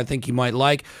piece that I think you might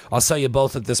like. I'll sell you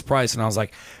both at this price. And I was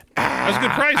like, that was a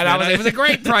good price, and man. It was a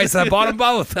great price. I bought them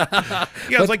both. I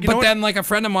was like, but then like a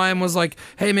friend of mine was like,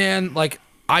 hey man, like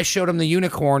I showed him the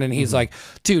unicorn and he's like,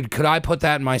 dude, could I put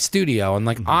that in my studio? And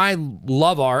like, I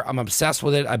love art. I'm obsessed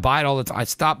with it. I buy it all the time. I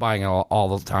stop buying it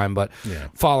all the time, but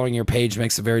following your page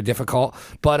makes it very difficult.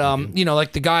 But,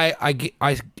 like the guy,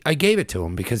 I gave it to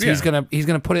him because he's going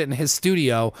to put it in his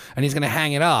studio and he's going to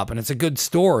hang it up and it's a good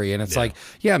story. And it's like,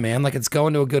 yeah, man, like it's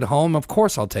going to a good home. Of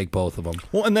course I'll take both of them.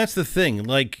 Well, and that's the thing.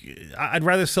 Like, I'd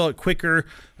rather sell it quicker.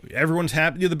 Everyone's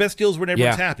happy. The best deals when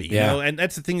everyone's happy, and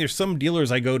that's the thing. There's some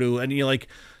dealers I go to and you're like,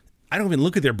 I don't even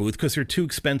look at their booth because they're too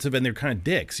expensive and they're kind of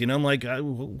dicks. I'm like,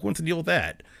 what's the deal with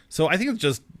that? So I think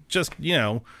it's just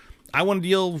I want a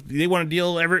deal, they want a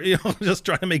deal. Just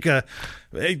try to make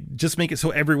make it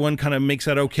so everyone kind of makes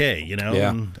that okay.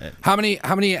 Yeah. How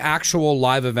many actual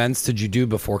live events did you do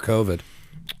before COVID?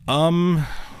 I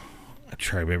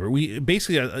try to remember. We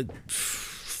basically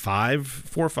 4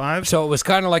 or 5. So it was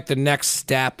kind of like the next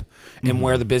step in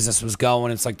where the business was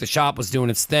going. It's like the shop was doing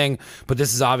its thing, but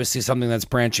this is obviously something that's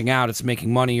branching out. It's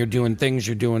making money. You're doing things.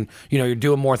 You're doing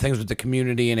more things with the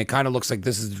community, and it kind of looks like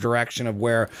this is the direction of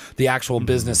where the actual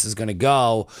business is going to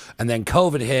go. And then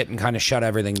COVID hit and kind of shut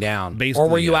everything down. Basically, or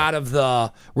were you out of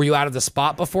the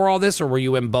spot before all this, or were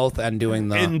you in both and doing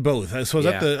the? In both. So I was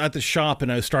at the shop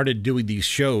and I started doing these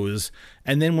shows.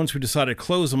 And then once we decided to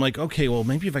close, I'm like, okay, well,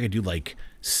 maybe if I could do like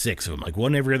 6 of them, like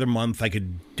one every other month, I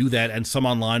could do that, and some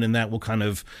online, and that will kind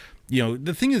of,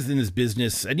 the thing is in this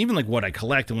business, and even like what I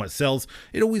collect and what sells,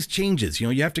 it always changes. You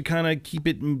have to kind of keep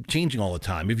it changing all the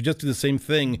time. If you just do the same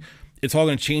thing, it's all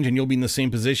going to change, and you'll be in the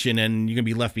same position, and you're going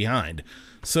to be left behind.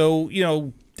 So,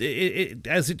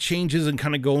 as it changes and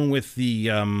kind of going with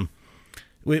the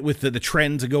with the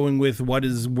trends of going with what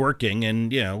is working,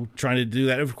 and trying to do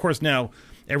that. Of course, now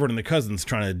everyone in the Cousins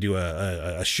trying to do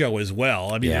a show as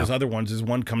well. I mean, there's other ones. There's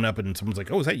one coming up, and someone's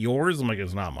like, "Oh, is that yours?" I'm like,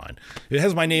 "It's not mine. It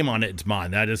has my name on it. It's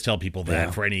mine." I just tell people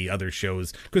that for any other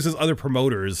shows, because there's other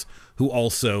promoters who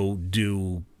also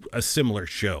do a similar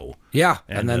show. Yeah,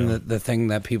 and then the thing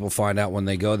that people find out when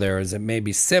they go there is it may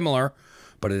be similar,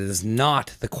 but it is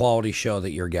not the quality show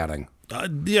that you're getting.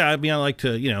 Yeah, I mean, I like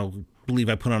to believe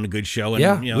I put on a good show.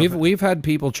 And, we've had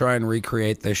people try and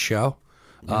recreate this show.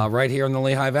 Right here in the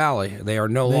Lehigh Valley. They are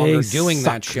no longer doing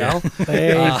that show.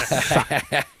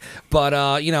 But,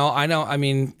 I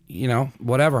mean,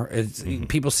 whatever. It's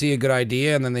people see a good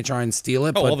idea and then they try and steal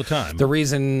it. Oh, but all the time. The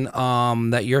reason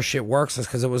that your shit works is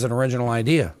because it was an original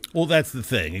idea. Well, that's the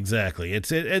thing. Exactly.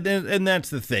 And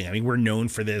that's the thing. I mean, we're known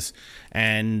for this.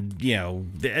 And,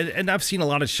 and I've seen a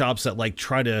lot of shops that like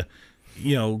try to,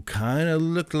 kind of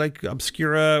look like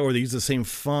Obscura, or they use the same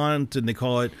font and they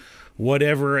call it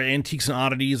whatever, Antiques and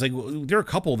Oddities. Like, there are a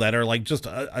couple that are like just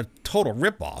a total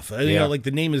ripoff. Like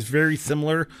the name is very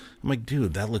similar. I'm like,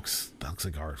 dude, that looks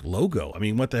like our logo. I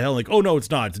mean, what the hell? Like, oh no,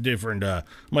 it's not. It's different. I'm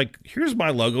like, here's my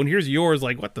logo and here's yours.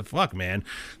 Like, what the fuck, man?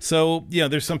 So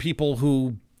there's some people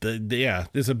who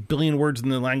there's a billion words in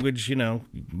the language,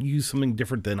 use something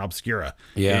different than Obscura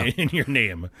in your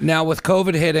name. Now, with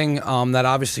COVID hitting, that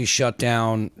obviously has shut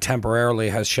down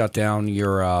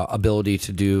your ability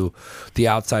to do the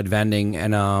outside vending.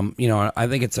 And, I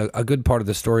think it's a good part of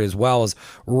the story as well is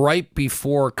right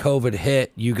before COVID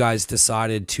hit, you guys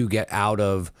decided to get out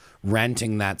of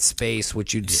renting that space,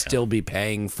 which you'd still be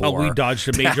paying for. Oh, we dodged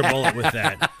a major bullet with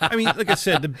that. I mean, like I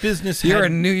said, the business You're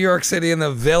in New York City in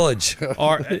the Village.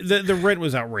 The rent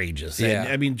was outrageous. Yeah.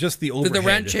 And, I mean, just the overhead. Did the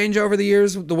rent change over the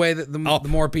years, the way that the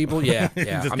more people? Yeah,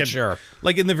 I'm sure.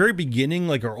 Like in the very beginning,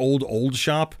 like our old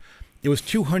shop, it was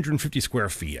 250 square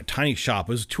feet. A tiny shop.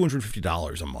 It was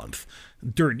 $250 a month.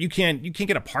 Dirt. You can't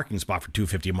get a parking spot for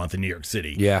 $250 a month in New York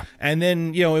City. Yeah. And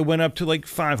then it went up to like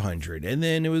 500, and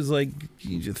then it was like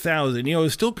 1,000. It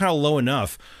was still kind of low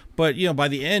enough, but by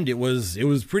the end it was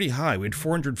pretty high. We had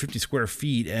 450 square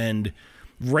feet, and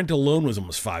rent alone was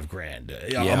almost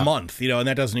 $5,000 a month. And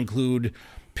that doesn't include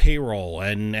payroll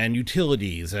and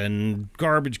utilities and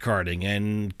garbage carting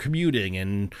and commuting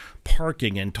and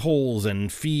parking and tolls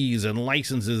and fees and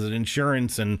licenses and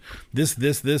insurance and this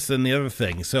and the other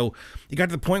thing. So it got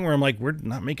to the point where I'm like, we're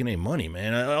not making any money,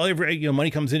 man.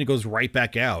 Money comes in, it goes right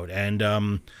back out.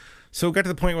 And so it got to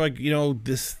the point where, like,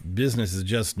 this business is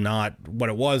just not what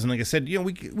it was. And like I said,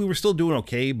 we were still doing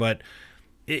okay, but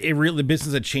it really, the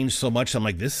business had changed so much. I'm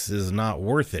like, this is not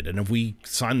worth it. And if we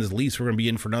sign this lease, we're going to be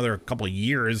in for another couple of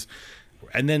years.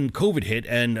 And then COVID hit,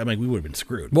 and I'm like, we would have been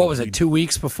screwed. What was it, 2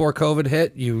 weeks before COVID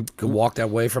hit? You walked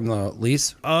away from the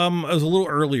lease? It was a little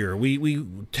earlier. We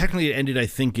technically ended, I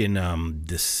think, in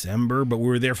December, but we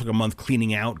were there for like a month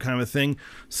cleaning out kind of a thing.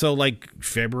 So like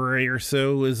February or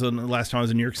so was the last time I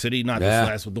was in New York City. Not this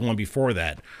last, but the one before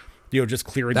that. Just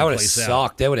clearing the place out. That would have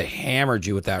sucked. They would have hammered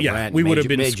you with that rent. We would have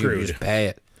been screwed. You just pay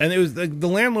it. And it was the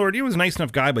landlord. He was a nice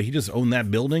enough guy, but he just owned that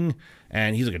building,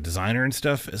 and he's like a designer and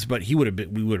stuff. But we would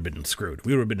have been screwed.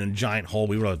 We would have been in a giant hole.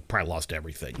 We would have probably lost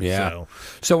everything. Yeah.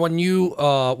 So when you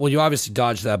you obviously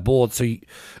dodged that bullet. So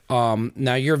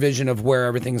now your vision of where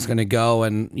everything's going to go,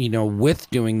 and with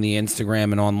doing the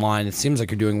Instagram and online, it seems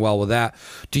like you're doing well with that.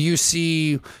 Do you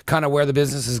see kind of where the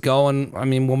business is going? I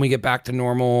mean, when we get back to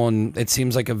normal, and it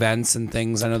seems like events and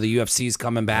things. I know the UFC's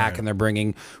coming back, and they're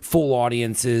bringing full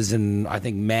audiences, and I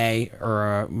think May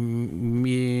or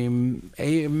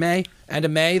end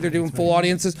of May, they're doing full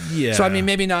audiences. Yeah. So I mean,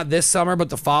 maybe not this summer, but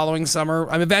the following summer.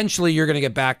 I mean, eventually you're going to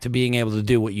get back to being able to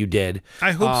do what you did.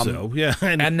 I hope so. Yeah.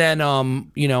 And then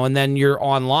and then you're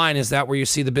online. Is that where you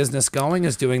see the business going?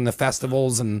 Is doing the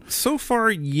festivals and so far?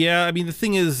 Yeah. I mean, the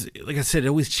thing is, like I said, it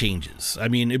always changes. I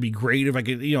mean, it'd be great if I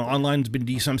could. Online's been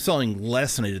decent. I'm selling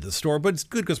less than I did at the store, but it's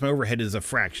good because my overhead is a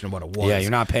fraction of what it was. Yeah,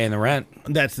 you're not paying the rent.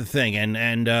 That's the thing,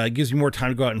 and it gives you more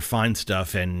time to go out and find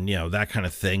stuff and that kind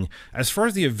of thing. As far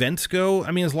as the events go,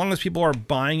 I mean, as long as people are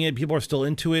buying it, people are still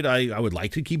into it, I would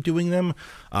like to keep doing them.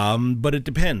 But it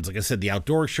depends. Like I said, the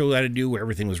outdoor show that I do where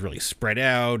everything was really spread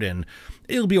out, and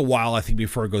it'll be a while, I think,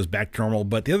 before it goes back to normal.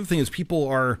 But the other thing is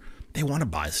they want to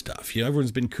buy stuff.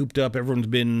 Everyone's been cooped up. Everyone's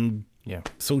been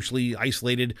socially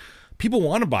isolated. People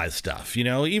want to buy stuff,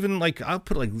 even like I'll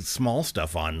put like small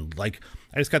stuff on. Like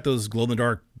I just got those glow in the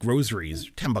dark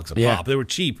rosaries, $10 a pop. They were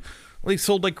cheap. they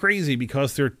sold like crazy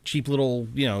because they're cheap little,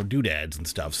 doodads and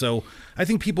stuff. So I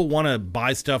think people want to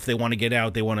buy stuff. They want to get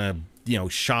out. They want to,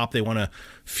 shop. They want to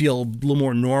feel a little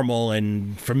more normal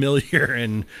and familiar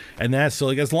and that. So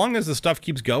like, as long as the stuff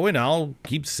keeps going, I'll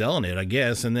keep selling it, I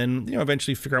guess. And then,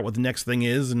 eventually figure out what the next thing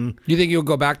is. And you think you'll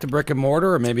go back to brick and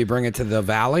mortar or maybe bring it to the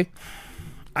Valley?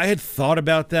 I had thought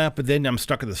about that, but then I'm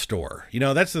stuck at the store.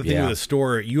 That's the thing with a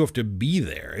store. You have to be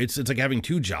there. It's like having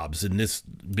two jobs in this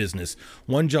business.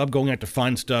 One job going out to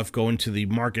find stuff, going to the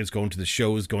markets, going to the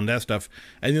shows, going to that stuff.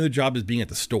 And the other job is being at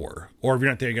the store. Or if you're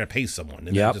not there, you got to pay someone.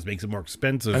 And that just makes it more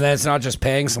expensive. And then it's not just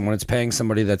paying someone. It's paying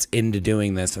somebody that's into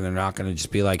doing this. And they're not going to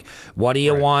just be like, what do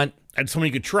you want? And someone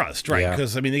you could trust, right?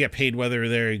 Because, they get paid whether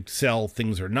they sell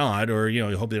things or not, or,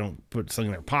 you hope they don't put something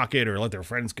in their pocket or let their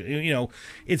friends go.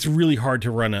 It's really hard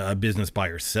to run a business by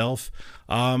yourself.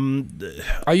 Are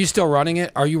you still running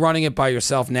it? Are you running it by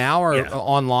yourself now or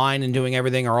online and doing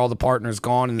everything? Are all the partners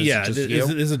gone? And this is just you?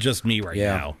 This is just me right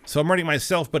now. So I'm running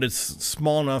myself, but it's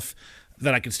small enough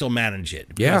that I can still manage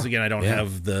it. Because, again, I don't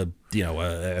have the,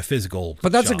 a physical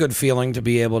But that's shop. a good feeling to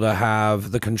be able to have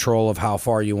the control of how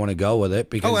far you want to go with it.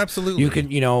 Because absolutely. You can,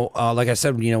 like I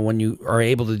said, when you are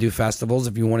able to do festivals,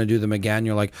 if you want to do them again,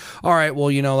 you're like, all right, well,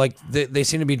 like they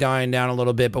seem to be dying down a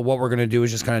little bit, but what we're going to do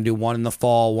is just kind of do one in the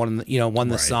fall, one in the, one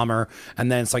this summer.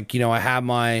 And then it's like, I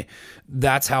have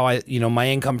that's how I, my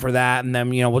income for that. And then,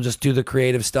 we'll just do the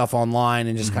creative stuff online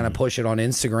and just kind of push it on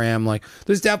Instagram. Like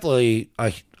there's definitely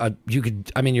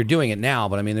you're doing it now,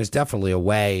 but there's definitely a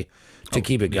way to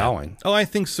keep it going. Oh, I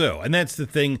think so. And that's the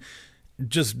thing.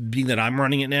 Just being that I'm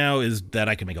running it now is that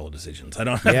I can make all the decisions. I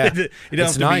don't have to, you don't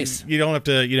have to nice. You don't have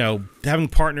to, having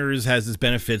partners has its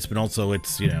benefits, but also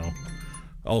it's,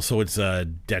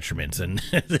 detriments and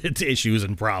its issues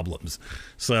and problems.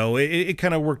 So it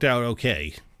kind of worked out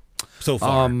okay so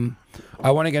far. I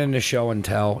want to get into show and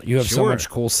tell. You have so much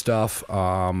cool stuff.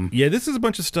 This is a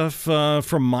bunch of stuff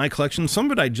from my collection. Some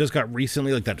of it I just got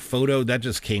recently, like that photo that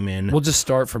just came in. We'll just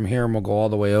start from here and we'll go all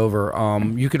the way over.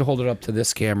 You could hold it up to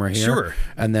this camera here. Sure.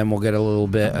 And then we'll get a little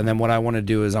bit. And then what I want to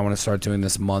do is I want to start doing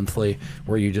this monthly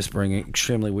where you just bring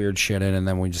extremely weird shit in and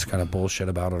then we just kind of bullshit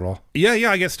about it all.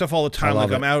 Yeah, I get stuff all the time.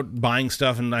 Like I'm out buying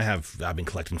stuff and I've been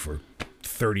collecting for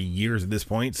 30 years at this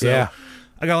point. So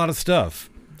I got a lot of stuff.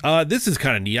 This is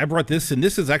kind of neat. I brought this, and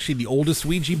this is actually the oldest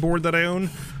Ouija board that I own.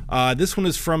 This one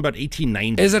is from about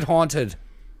 1890. Is it haunted?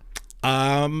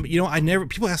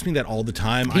 People ask me that all the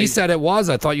time. He said it was.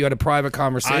 I thought you had a private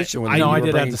conversation with him. No, I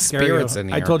did have to scare you. In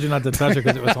here. I told you not to touch it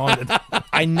because it was haunted.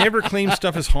 I never claim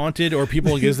stuff is haunted, or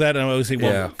people use that, and I always say,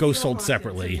 well, go sold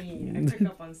separately. I pick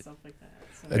up on stuff like that.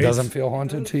 So. It doesn't feel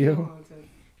haunted to you?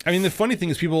 The funny thing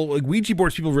is people, like Ouija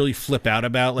boards, people really flip out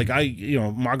about. Like I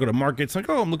go to markets, like,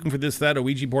 oh, I'm looking for this, that, or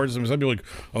Ouija boards. And some people are like,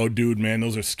 oh, dude, man,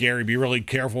 those are scary. Be really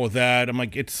careful with that. I'm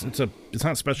like, it's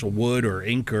not special wood or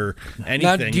ink or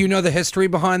anything. Now, do you know the history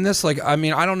behind this? Like, I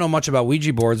don't know much about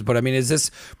Ouija boards, but is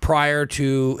this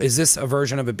is this a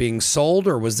version of it being sold,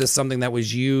 or was this something that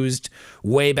was used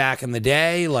way back in the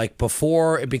day, like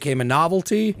before it became a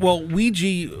novelty? Well,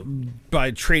 Ouija,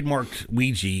 by trademarked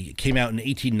Ouija, came out in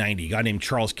 1890. A guy named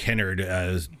Charles Kennard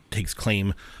takes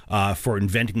claim for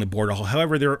inventing the board.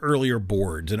 However, there are earlier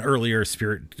boards and earlier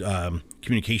spirit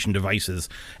communication devices.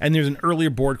 And there's an earlier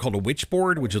board called a witch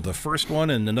board, which is the first one,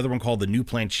 and another one called the New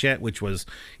Planchette, which was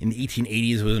in the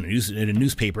 1880s. It was in a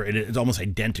newspaper, and it's almost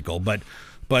identical. But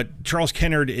Charles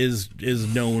Kennard is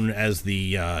known as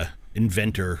the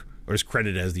inventor, or is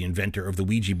credited as the inventor of the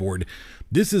Ouija board.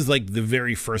 This is like the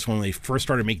very first one. They first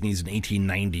started making these in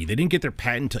 1890. They didn't get their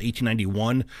patent until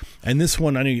 1891. And this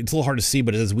one, I know it's a little hard to see,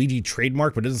 but it says Ouija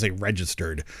trademark, but it doesn't say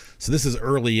registered. So this is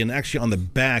early. And actually on the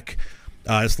back,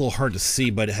 it's a little hard to see,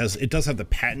 but it does have the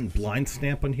patent blind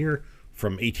stamp on here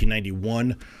from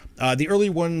 1891. The early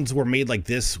ones were made like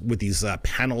this with these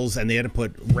panels, and they had to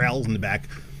put rails in the back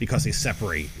because they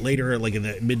separate. Later, like in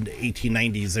the mid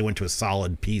 1890s, they went to a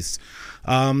solid piece.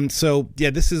 So yeah,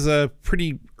 this is a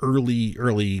pretty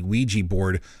early Ouija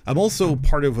board. I'm also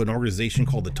part of an organization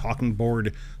called the Talking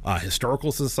Board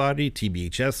Historical Society,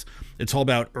 TBHS. It's all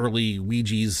about early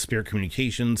Ouija's, spirit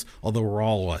communications, although we're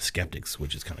all skeptics,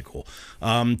 which is kind of cool.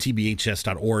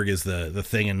 TBHS.org is the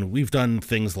thing, and we've done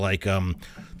things like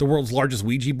the world's largest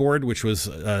Ouija board, which was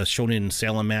shown in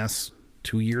Salem, Mass.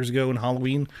 2 years ago in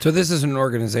Halloween. So this is an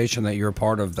organization that you're a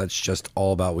part of that's just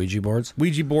all about Ouija boards?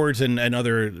 Ouija boards and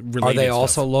other related Are they stuff.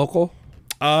 also local?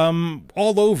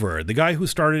 All over. The guy who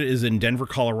started is in Denver,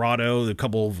 Colorado. A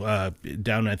couple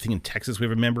down, I think, in Texas. We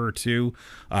have a member or two.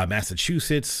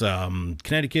 Massachusetts,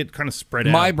 Connecticut, kind of spread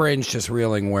out. My brain's just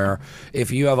reeling where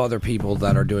if you have other people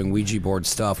that are doing Ouija board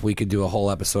stuff, we could do a whole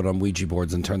episode on Ouija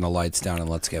boards and turn the lights down and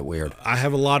let's get weird. I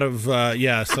have a lot of,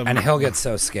 some... And he'll get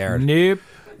so scared. Nope.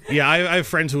 Yeah, I have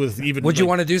friends who have even... Would you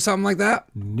want to do something like that?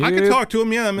 Nope. I could talk to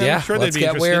him, yeah. I mean, I'm sure let's they'd be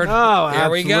get interested. weird. Oh, Here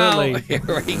we go. absolutely.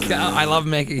 Here we go. I love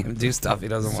making him do stuff he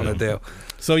doesn't want to do.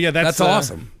 So, yeah, That's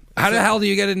awesome. How the hell do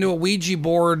you get into a Ouija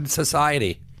board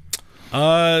society?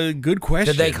 Good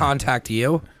question. Did they contact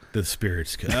you? The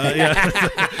spirits. Yeah.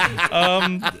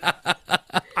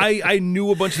 I knew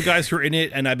a bunch of guys who were in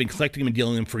it, and I've been collecting them and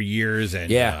dealing with them for years.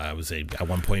 And I was at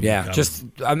one point.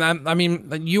 I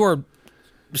mean, you are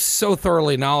so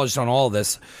thoroughly knowledgeable on all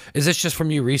this. Is this just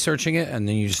from you researching it, and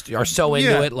then you just are so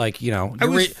into it, like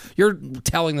you're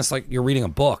telling this like you're reading a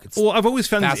book? Well, I've always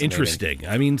found this interesting.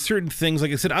 I mean, certain things,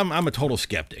 like I said, I'm a total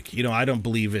skeptic. I don't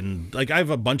believe in, like, I have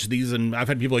a bunch of these, and I've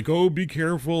had people like, oh, be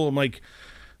careful. I'm like,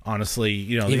 honestly,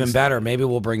 even better. Maybe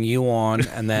we'll bring you on,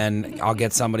 and then I'll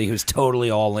get somebody who's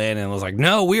totally all in and was like,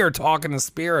 "No, we are talking to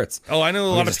spirits." Oh, I know a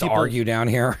lot of people argue down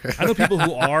here. I know people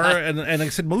who are, and like I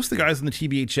said, most of the guys in the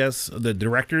TBHS, the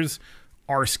directors,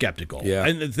 are skeptical. Yeah,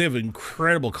 and they have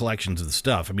incredible collections of the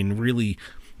stuff. I mean, really,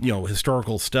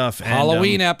 historical stuff.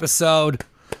 Halloween episode.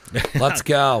 Let's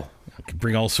go. I could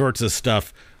bring all sorts of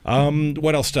stuff.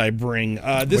 What else did I bring?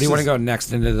 What do you want to go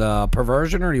next, into the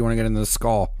perversion, or do you want to get into the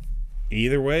skull?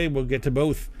 Either way, we'll get to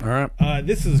both. All right.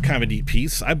 This is kind of a neat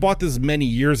piece. I bought this many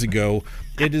years ago.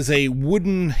 It is a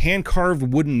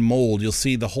hand-carved wooden mold. You'll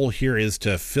see the hole here is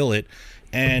to fill it.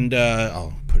 And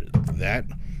I'll put it that.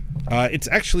 It's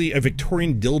actually a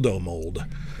Victorian dildo mold.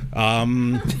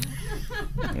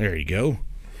 There you go.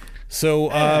 So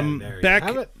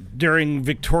back during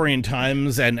Victorian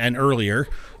times and earlier,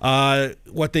 there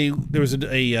was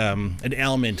an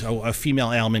ailment, a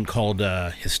female ailment called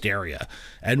hysteria,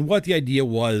 and what the idea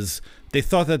was, they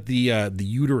thought that the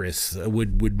uterus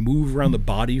would move around the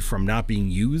body from not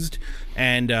being used,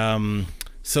 and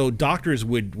so doctors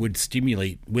would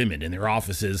stimulate women in their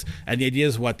offices, and the idea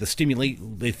is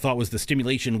they thought was the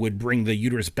stimulation would bring the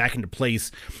uterus back into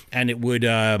place, and it would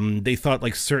they thought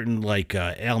like certain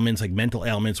ailments, like mental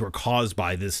ailments, were caused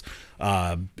by this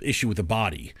issue with the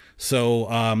body.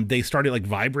 So they started like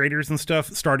vibrators and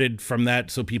stuff started from that,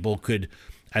 so people could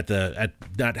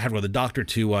not have with a doctor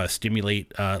to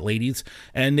stimulate ladies,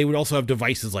 and they would also have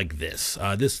devices like this.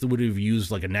 This would have used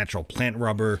like a natural plant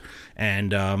rubber,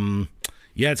 and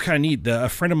yeah, it's kind of neat. A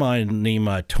friend of mine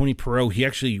named Tony Perot, he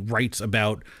actually writes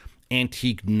about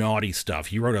antique naughty stuff.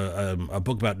 He wrote a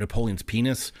book about Napoleon's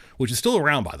penis, which is still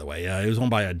around, by the way. It was owned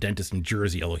by a dentist in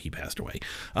Jersey, although he passed away.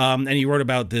 And he wrote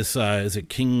about this, it's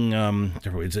an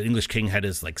English king had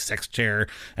his like sex chair,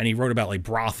 and he wrote about like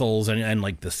brothels and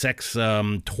like the sex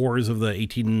tours of the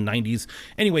 1890s.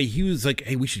 Anyway, he was like,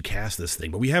 hey, we should cast this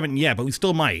thing, but we haven't yet, but we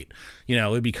still might.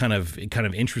 It'd be kind of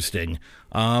interesting.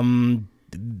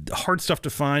 Hard stuff to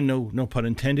find, no pun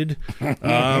intended.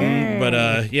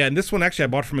 But yeah, and this one actually I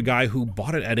bought from a guy who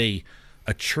bought it at a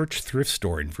church thrift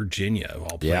store in Virginia, of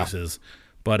all places.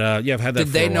 But yeah, I've had that.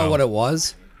 Did they know what it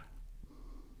was?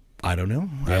 I don't know.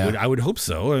 Yeah. I would hope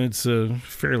so. It's a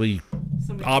fairly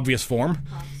obvious form.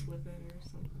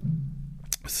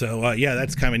 So yeah,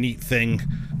 that's kind of a neat thing.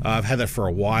 I've had that for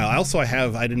a while. I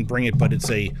didn't bring it, but it's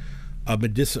a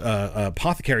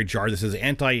apothecary jar that says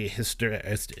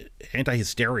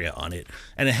anti-hysteria on it,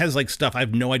 and it has like stuff, I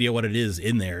have no idea what it is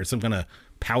in there, some kind of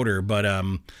powder, but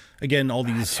again, all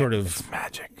these sort of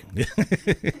magic.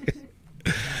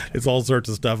 It's all sorts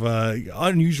of stuff,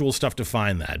 unusual stuff to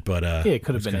find that, but yeah, it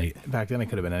could have been back then. It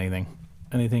could have been anything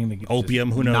that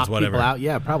opium, who knows, whatever. Out.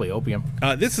 Yeah, probably opium.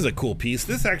 This is a cool piece.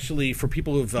 This actually, for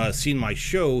people who've seen my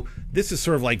show, this is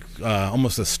sort of like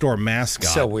almost a store mascot.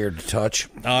 So weird to touch.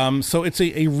 So it's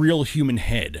a real human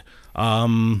head.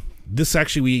 This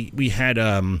actually, we had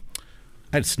I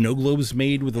had snow globes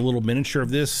made with a little miniature of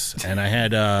this, and I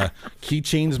had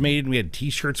keychains made, and we had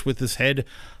T-shirts with this head.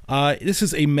 This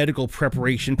is a medical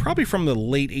preparation, probably from the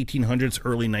late 1800s,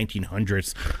 early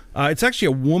 1900s. It's actually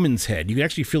a woman's head. You can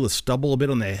actually feel the stubble a bit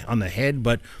on the head,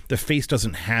 but the face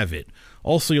doesn't have it.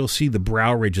 Also, you'll see the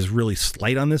brow ridge is really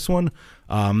slight on this one.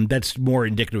 That's more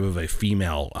indicative of a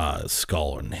female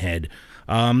skull and head.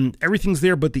 Everything's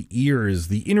there but the ears.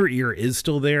 The inner ear is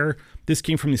still there. This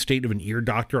came from the estate of an ear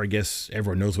doctor. I guess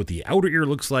everyone knows what the outer ear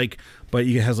looks like, but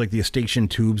it has like the eustachian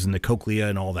tubes and the cochlea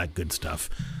and all that good stuff.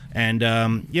 And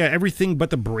yeah, everything but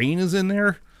the brain is in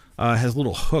there. Has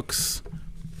little hooks.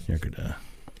 Here, could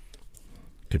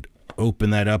open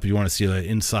that up if you want to see the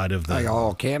inside of the like a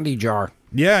little candy jar.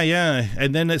 Yeah, yeah.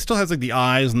 And then it still has like the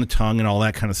eyes and the tongue and all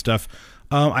that kind of stuff.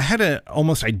 I had an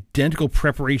almost identical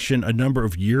preparation a number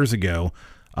of years ago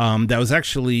that was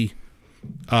actually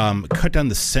cut down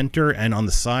the center and on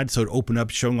the side, so it opened up,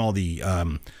 showing all the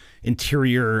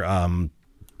interior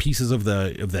pieces of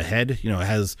the head. You know, it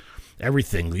has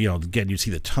everything. You know, again, you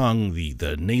see the tongue,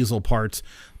 the nasal parts,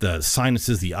 the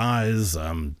sinuses, the eyes,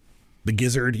 the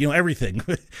gizzard. You know, everything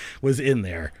was in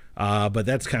there. But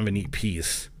that's kind of a neat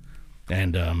piece.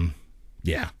 And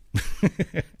yeah.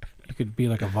 You could be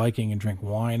like a Viking and drink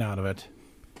wine out of it.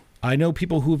 I know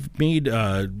people who've made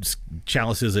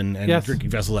chalices and Yes. drinking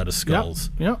vessels out of skulls.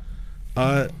 Yep.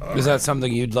 Is that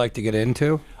something you'd like to get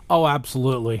into? Oh,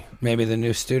 absolutely. Maybe the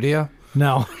new studio?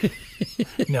 No.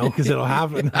 No, because it'll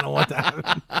happen. I don't want that to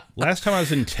happen. Last time I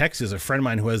was in Texas, a friend of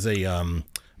mine who has a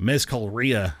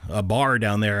mezcaleria, a bar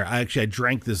down there, I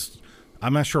drank this.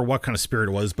 I'm not sure what kind of spirit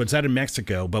it was, but it's out of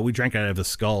Mexico. But we drank out of the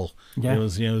skull. Yeah. It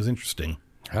was interesting.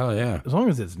 Hell yeah. As long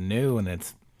as it's new and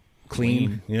it's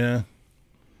Clean. Yeah.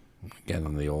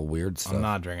 Getting the old weird stuff. I'm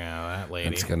not drinking out of that lady.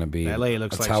 It's gonna be. That lady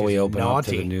looks that's like how we she's open up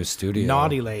to naughty. the new studio.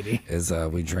 Naughty lady. Is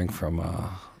we drink from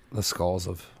the skulls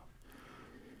of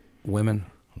women.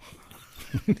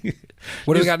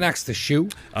 What do we got next? The shoe.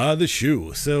 The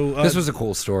shoe. So This was a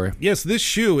cool story. yes, this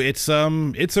shoe. It's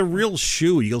a real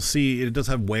shoe. You'll see it does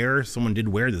have wear. Someone did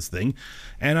wear this thing,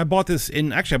 and I bought this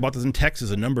in. Actually, I bought this in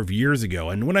Texas a number of years ago.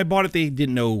 And when I bought it, they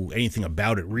didn't know anything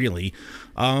about it really.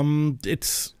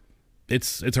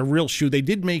 It's a real shoe. They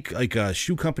did make like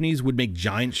shoe companies would make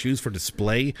giant shoes for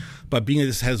display, but being that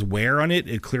this has wear on it,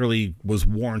 it clearly was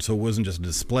worn, so it wasn't just a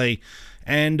display.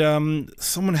 And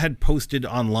someone had posted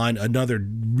online another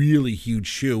really huge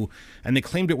shoe, and they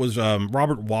claimed it was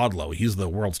Robert Wadlow. He's the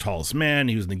world's tallest man.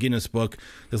 He was in the Guinness Book.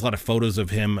 There's a lot of photos of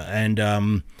him,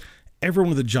 and everyone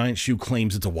with a giant shoe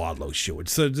claims it's a Wadlow shoe.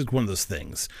 It's one of those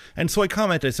things. And so I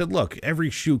commented, I said, look,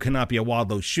 every shoe cannot be a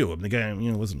Wadlow shoe. I mean, the guy,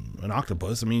 wasn't an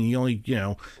octopus. I mean, he only,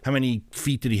 how many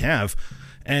feet did he have?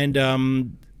 And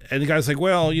the guy's like,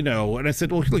 well, and I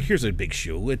said, well, look, here's a big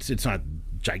shoe. It's not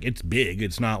it's big.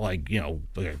 It's not like,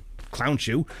 like a clown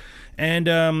shoe. And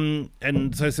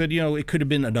so I said, it could have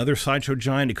been another sideshow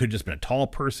giant. It could have just been a tall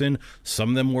person. Some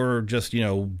of them were just,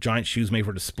 giant shoes made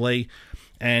for display.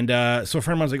 And so a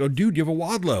friend of mine was like, oh, dude, you have a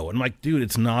Wadlow. And I'm like, dude,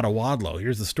 it's not a Wadlow.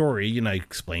 Here's the story. And I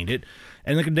explained it.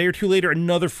 And like a day or two later,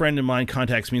 another friend of mine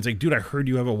contacts me and is like, dude, I heard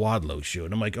you have a Wadlow shoe.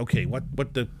 And I'm like, okay, what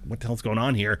the hell's going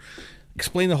on here?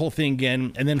 Explain the whole thing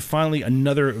again. And then finally,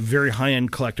 another very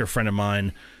high-end collector friend of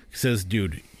mine says,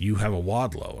 dude, you have a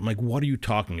Wadlow. I'm like, what are you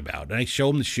talking about? And I show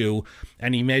him the shoe,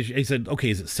 and he said, okay,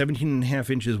 is it 17 and a half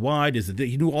inches wide?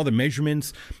 He knew all the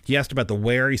measurements. He asked about the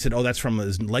wear. He said, oh, that's from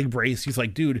his leg brace. He's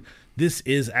like, dude, this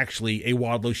is actually a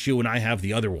Wadlow shoe, and I have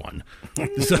the other one.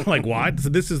 So I'm like, what? So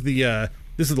this is the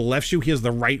left shoe. He has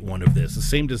the right one of this. The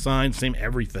same design, same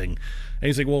everything. And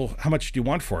he's like, well, how much do you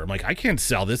want for it? I'm like, I can't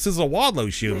sell this. This is a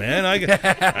Wadlow shoe, man. I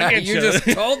can't You sell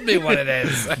just told me what it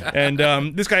is.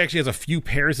 And this guy actually has a few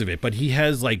pairs of it, but he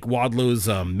has like Wadlow's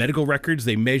medical records.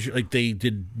 They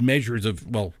did measures of,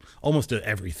 well, almost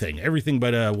everything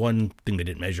but one thing they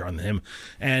didn't measure on him.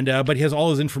 And but he has all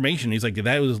his information. He's like,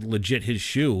 that was legit his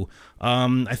shoe.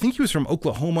 I think he was from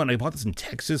Oklahoma, and I bought this in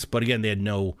Texas, but again, they had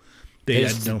no. They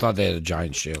thought they had a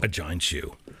giant shoe. A giant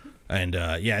shoe. And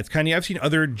yeah, it's kind of, I've seen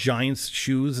other Giants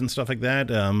shoes and stuff like that.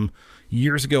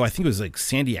 Years ago, I think it was like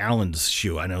Sandy Allen's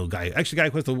shoe. I know a guy who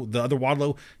has the other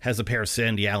Wadlow has a pair of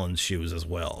Sandy Allen's shoes as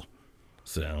well.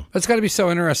 So It's got to be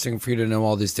so interesting for you to know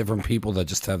all these different people that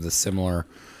just have the similar,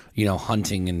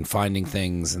 hunting and finding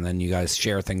things, and then you guys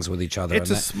share things with each other. It's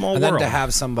a small world. And then to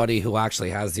have somebody who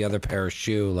actually has the other pair of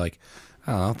shoe, like,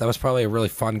 I don't know, that was probably a really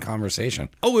fun conversation.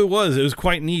 Oh, it was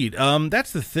quite neat.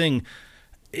 That's the thing.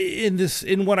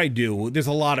 In what I do, there's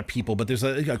a lot of people, but there's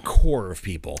a core of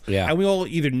people. Yeah. And we all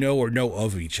either know or know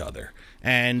of each other.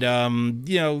 And,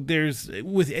 there's,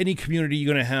 with any community,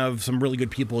 you're going to have some really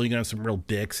good people, you're going to have some real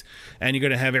dicks, and you're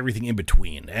going to have everything in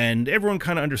between. And everyone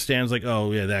kind of understands, like,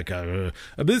 oh, yeah, that guy,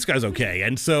 but this guy's okay.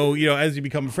 And so, as you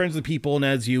become friends with people, and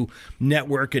as you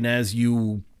network, and as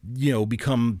you,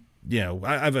 become,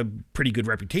 I have a pretty good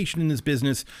reputation in this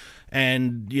business,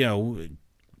 and,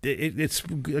 it's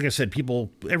like I said,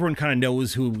 everyone kind of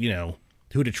knows who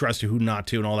to trust and who not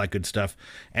to and all that good stuff.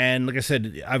 And like I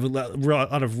said, I have a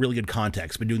lot of really good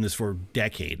contacts. Been doing this for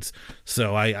decades.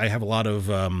 So I have a lot of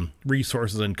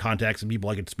resources and contacts and people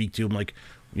I could speak to. I'm like,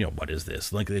 what is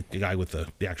this? Like the guy with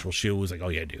the actual shoe was like, oh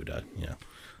yeah, dude,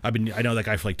 I know that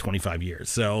guy for like 25 years.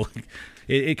 So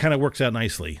it kind of works out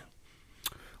nicely.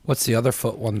 What's the other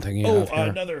one thing you have here?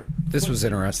 Another. This was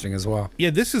interesting as well. Yeah,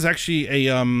 this is actually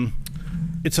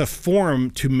a it's a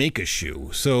form to make a shoe.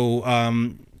 So,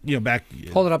 back.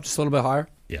 Hold it up just a little bit higher.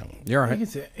 Yeah. You're all right.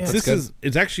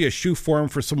 It's actually a shoe form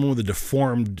for someone with a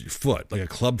deformed foot, like a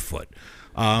club foot.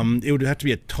 It would have to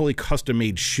be a totally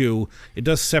custom-made shoe. It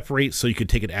does separate, so you could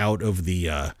take it out of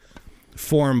the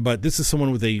form, but this is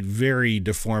someone with a very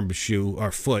deformed shoe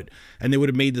or foot, and they would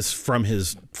have made this from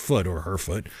his foot or her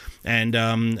foot, and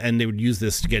they would use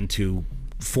this again to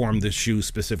form the shoe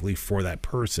specifically for that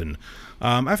person.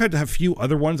 I've had to have a few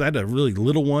other ones. I had a really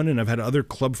little one, and I've had other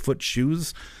club foot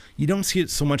shoes. You don't see it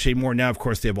so much anymore now. Of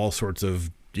course, they have all sorts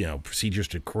of procedures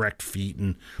to correct feet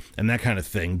and that kind of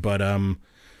thing. But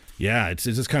yeah, it's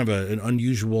just kind of an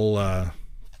unusual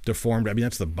deformed. I mean,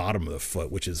 that's the bottom of the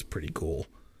foot, which is pretty cool.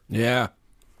 Yeah,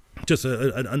 just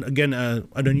again an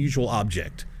unusual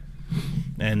object.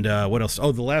 And what else?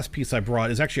 Oh, the last piece I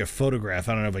brought is actually a photograph.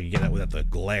 I don't know if I can get that without the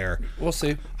glare. We'll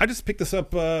see. I just picked this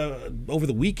up over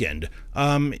the weekend.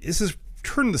 This is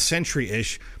turn of the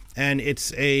century-ish, and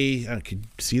it's a... can you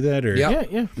see that? Or?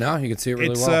 Yeah. No, you can see it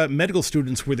really it's, well. It's medical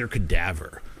students with their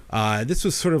cadaver. This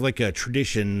was sort of like a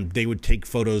tradition. They would take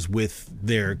photos with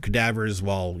their cadavers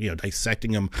while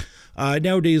dissecting them.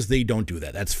 Nowadays, they don't do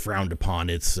that. That's frowned upon.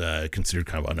 It's considered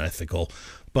kind of unethical.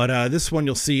 But this one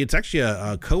you'll see, it's actually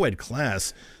a co-ed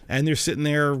class, and they're sitting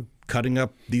there cutting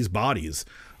up these bodies.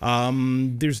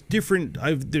 There's different,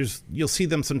 you'll see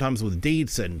them sometimes with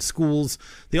dates and schools.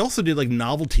 They also did like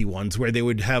novelty ones where they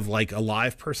would have like a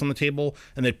live person on the table,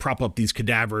 and they'd prop up these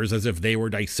cadavers as if they were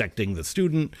dissecting the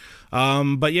student.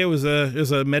 But yeah, it was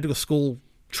a medical school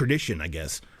tradition, I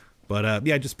guess. But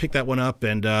yeah, I just picked that one up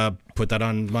and put that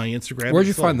on my Instagram. Where'd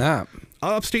you find that?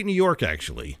 Upstate New York,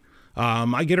 actually.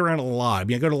 I get around a lot. I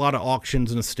mean, I go to a lot of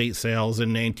auctions and estate sales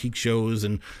and antique shows,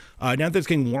 and now that it's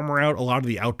getting warmer out, a lot of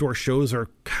the outdoor shows are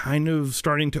kind of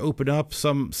starting to open up.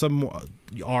 Some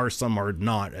are, some are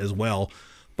not as well.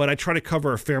 But I try to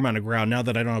cover a fair amount of ground now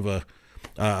that I don't have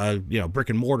a brick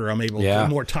and mortar. I'm able to have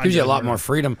more time. Gives you a lot more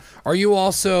freedom. Are you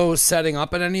also setting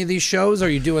up at any of these shows? Are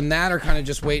you doing that, or kind of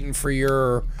just waiting for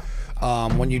your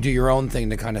when you do your own thing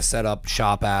to kind of set up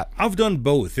shop at? I've done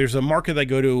both. There's a market I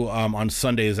go to on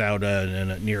Sundays out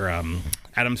near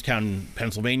Adamstown,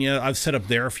 Pennsylvania. I've set up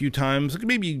there a few times.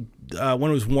 Maybe when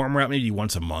it was warmer out, maybe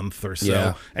once a month or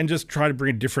so, and just try to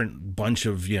bring a different bunch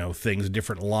of things, a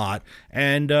different lot.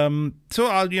 And so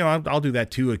I'll do that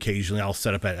too occasionally. I'll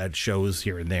set up at shows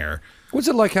here and there. What's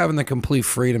it like having the complete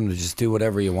freedom to just do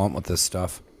whatever you want with this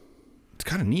stuff? It's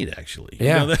kind of neat, actually.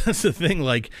 Yeah, that's the thing.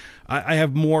 Like, I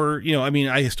have more. I mean,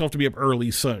 I still have to be up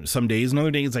early some days, and other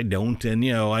days I don't. And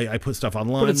I put stuff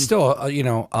online. But it's still,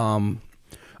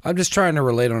 I'm just trying to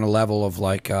relate on a level of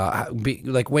like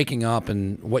waking up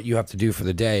and what you have to do for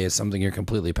the day is something you're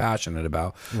completely passionate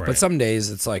about. Right. But some days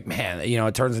it's like, man,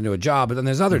 it turns into a job. But then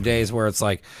there's other days where it's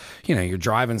like, you're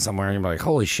driving somewhere and you're like,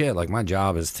 holy shit, like my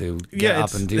job is to get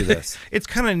up and do this. It's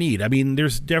kind of neat. I mean,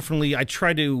 there's definitely, I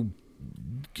try to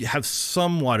have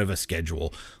somewhat of a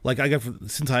schedule. Like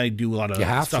since I do a lot of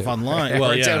stuff online,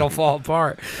 well, yeah, it'll fall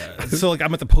apart. So like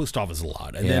I'm at the post office a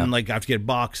lot, and then like I have to get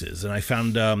boxes, and I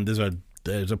found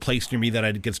there's a place near me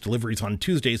that gets deliveries on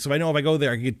Tuesdays, so I know if I go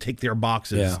there I can take their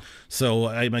boxes. Yeah. So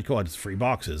I'm like, oh, it's free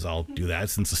boxes. I'll do that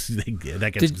since that gets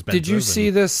expensive. Did you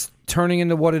see this turning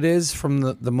into what it is from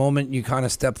the moment you kind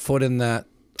of stepped foot in that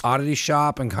oddity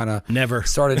shop and kind of never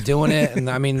started doing it? And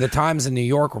I mean, the times in New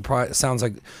York were probably, sounds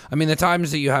like, I mean, the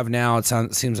times that you have now, it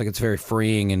seems like it's very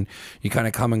freeing and you kind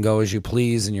of come and go as you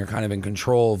please and you're kind of in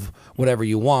control of whatever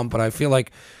you want. But I feel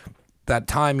like that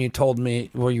time you told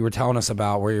me, where you were telling us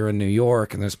about where you're in New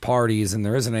York and there's parties and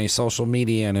there isn't any social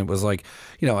media and it was like,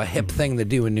 a hip thing to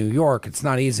do in New York. It's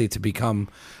not easy to become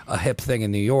a hip thing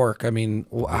in New York. I mean,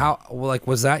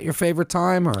 was that your favorite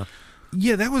time, or?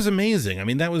 Yeah, that was amazing. I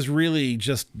mean, that was really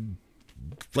just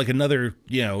like another,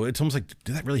 it's almost like,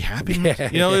 did that really happen?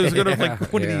 It was kind of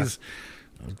like one of these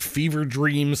fever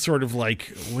dreams, sort of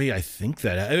like, wait, I think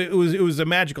that it was a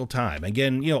magical time.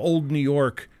 Again, old New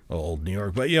York,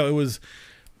 but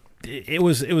it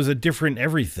was a different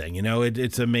everything.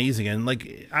 It's amazing, and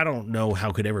like I don't know how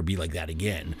it could ever be like that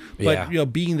again.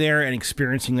 But being there and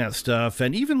experiencing that stuff,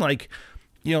 and even like.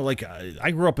 I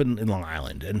grew up in Long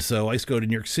Island, and so I used to go to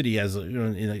New York City as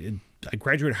I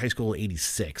graduated high school in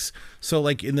 '86. So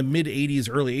like in the mid '80s,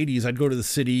 early '80s, I'd go to the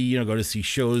city, go to see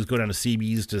shows, go down to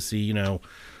CB's to see,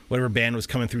 whatever band was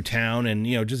coming through town, and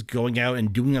just going out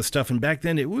and doing that stuff. And back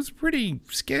then it was pretty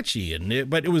sketchy,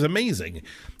 but it was amazing.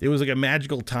 It was like a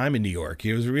magical time in New York.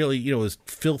 It was really, it was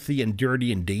filthy and dirty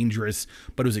and dangerous,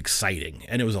 but it was exciting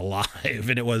and it was alive,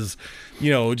 and it was,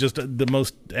 just the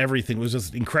most, everything was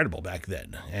just incredible back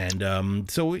then. And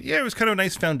so yeah, it was kind of a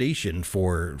nice foundation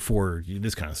for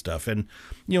this kind of stuff. And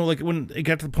like when it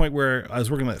got to the point where I was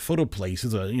working at that photo place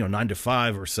as a 9 to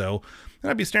 5 or so, and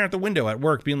I'd be staring at the window at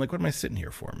work being like, what am I sitting here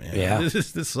for, man? Yeah.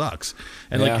 This sucks.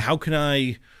 And like, how can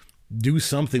I do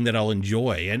something that I'll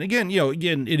enjoy? And again,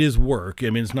 it is work.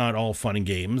 I mean, it's not all fun and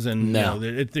games. And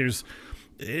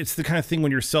it's the kind of thing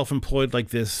when you're self-employed like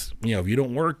this, if you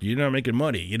don't work, you're not making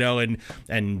money,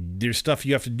 and there's stuff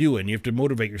you have to do, and you have to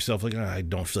motivate yourself. Like, I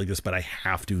don't feel like this, but I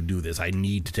have to do this. I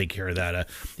need to take care of that.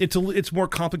 It's more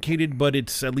complicated, but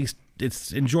it's at least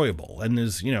it's enjoyable. And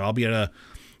there's, I'll be at a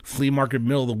flea market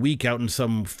middle of the week out in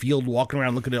some field walking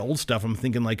around looking at old stuff. I'm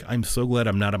thinking like, I'm so glad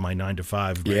I'm not at my 9 to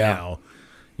 5 right now.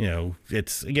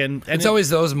 It's again, and it's always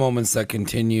those moments that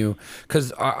continue,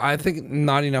 because I think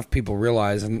not enough people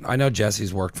realize, and I know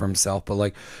Jesse's worked for himself, but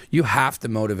like, you have to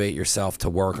motivate yourself to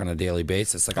work on a daily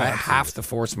basis. Like, I have to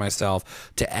force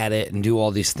myself to edit and do all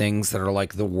these things that are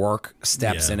like the work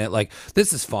steps in it. Like,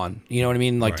 this is fun, you know what I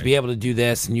mean? Like, to be able to do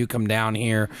this, and you come down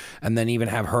here, and then even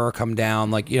have her come down,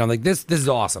 like, like this is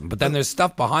awesome. But then there's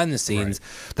stuff behind the scenes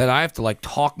that I have to like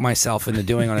talk myself into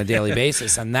doing on a daily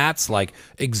basis, and that's like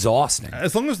exhausting.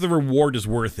 As long as the reward is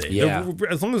worth it.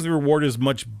 As long as the reward is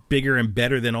much bigger and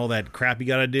better than all that crap you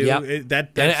got to do.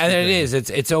 That's and it is.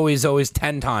 It's always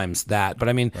 10 times that. But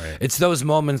I mean, it's those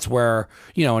moments where,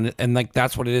 and like,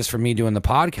 that's what it is for me doing the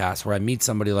podcast, where I meet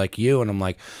somebody like you and I'm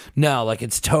like, no, like,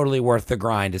 it's totally worth the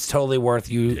grind. It's totally worth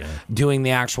you doing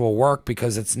the actual work,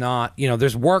 because it's not,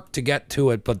 there's work to get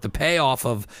to it, but the payoff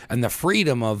of, and the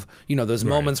freedom of, those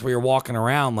moments where you're walking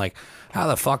around like, how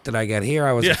the fuck did I get here?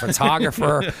 I was a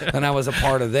photographer, and I was a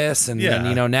part of this, and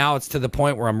now it's to the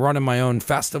point where I'm running my own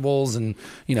festivals, and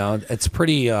it's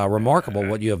pretty remarkable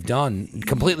what you have done,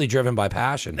 completely driven by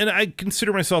passion. And I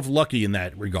consider myself lucky in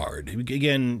that regard.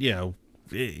 Again,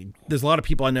 there's a lot of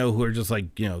people I know who are just like,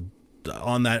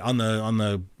 on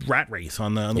the rat race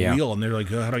on the wheel, and they're like,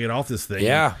 how do I get off this thing?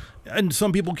 And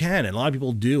some people can, and a lot of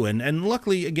people do, and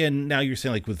luckily, again, now you're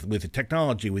saying like with the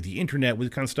technology, with the internet, with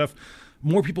kind of stuff,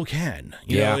 more people can.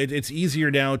 You know, it's easier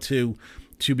now to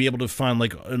be able to find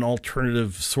like an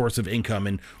alternative source of income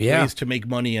and ways to make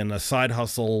money, and a side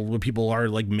hustle where people are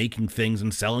like making things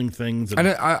and selling things. And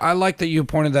I like that you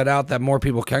pointed that out, that more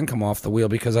people can come off the wheel,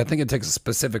 because I think it takes a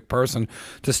specific person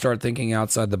to start thinking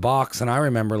outside the box. And I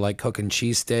remember like cooking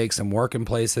cheesesteaks and working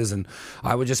places, and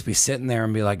I would just be sitting there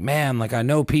and be like, man, like, I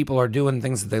know people are doing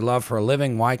things that they love for a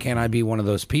living. Why can't I be one of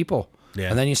those people?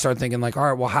 And then you start thinking like, all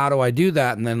right, well, how do I do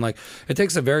that? And then like, it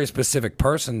takes a very specific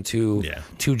person to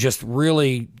just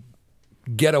really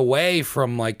get away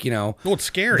from like, well, it's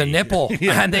scary, the nipple,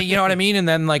 and then, you know what I mean? And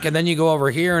then like, and then you go over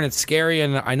here and it's scary.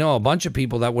 And I know a bunch of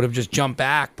people that would have just jumped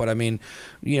back, but I mean,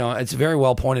 it's very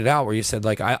well pointed out where you said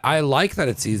like, I like that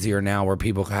it's easier now where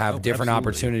people have different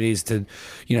opportunities to,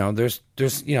 there's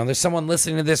someone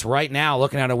listening to this right now,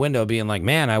 looking out a window being like,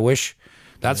 man, I wish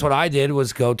that's what I did,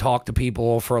 was go talk to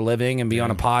people for a living and be on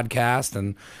a podcast,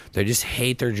 and they just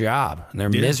hate their job and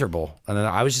they're miserable. And then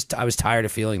I was tired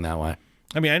of feeling that way.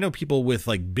 I mean, I know people with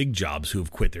like big jobs who have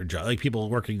quit their job, like people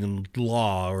working in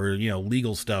law or,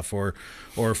 legal stuff or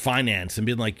finance, and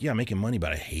being like, yeah, I'm making money,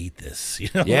 but I hate this.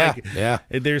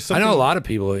 There's something, I know a lot of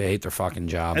people who hate their fucking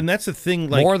job. And that's the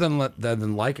thing, like, more than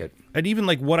like it. And even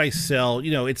like what I sell,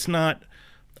 it's not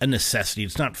a necessity.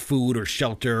 It's not food or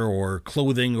shelter or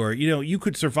clothing, or you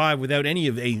could survive without any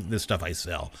of the stuff I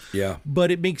sell.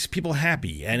 But it makes people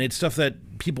happy, and it's stuff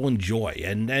that people enjoy,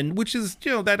 and which is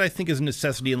that I think is a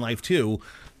necessity in life too,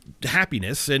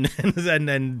 happiness and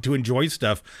to enjoy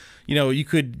stuff. You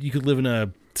could live in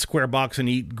a square box and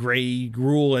eat gray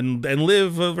gruel and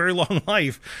live a very long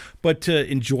life, but to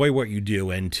enjoy what you do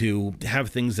and to have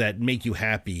things that make you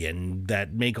happy and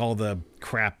that make all the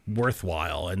crap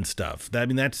worthwhile and stuff. I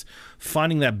mean, that's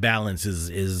finding that balance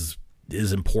is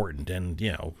important. And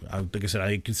like I said,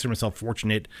 I consider myself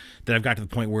fortunate that I've got to the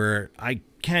point where I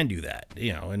can do that.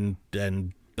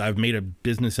 And I've made a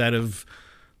business out of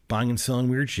buying and selling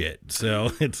weird shit.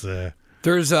 So it's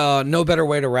There's no better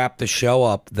way to wrap the show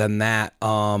up than that.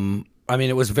 I mean,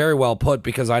 it was very well put,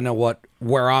 because I know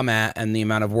where I'm at and the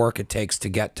amount of work it takes to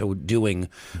get to doing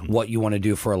what you want to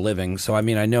do for a living. So, I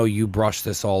mean, I know you brush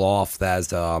this all off as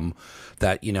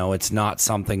that, it's not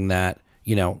something that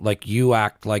you know, like you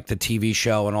act like the TV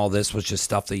show and all this was just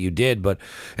stuff that you did, but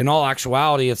in all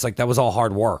actuality, it's like that was all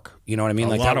hard work. You know what I mean?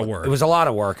 A Like lot that, of work. It was a lot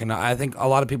of work, and I think a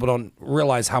lot of people don't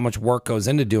realize how much work goes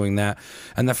into doing that,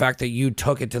 and the fact that you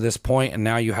took it to this point and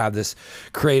now you have this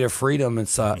creative freedom.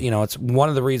 It's you know, it's one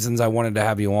of the reasons I wanted to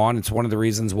have you on. It's one of the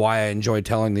reasons why I enjoy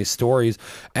telling these stories,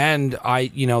 and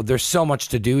you know, there's so much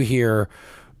to do here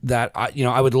that you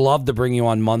know, I would love to bring you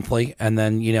on monthly, and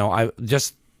then you know, I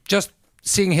just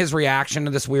seeing his reaction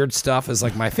to this weird stuff is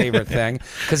like my favorite thing,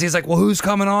 because he's like, well, who's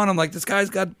coming on? I'm like, this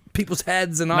guy's got people's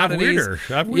heads and oddities.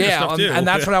 I have weirder stuff too. And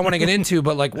that's what I want to get into.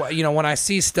 But like, you know, when I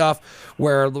see stuff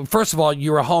where, first of all,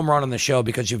 you're a home run on the show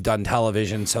because you've done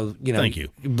television, so you know, Thank you.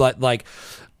 But like,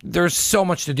 there's so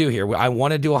much to do here. I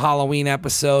want to do a Halloween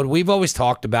episode. We've always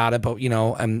talked about it, but you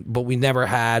know, but we never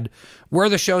had. Where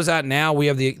the show's at now, we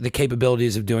have the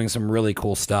capabilities of doing some really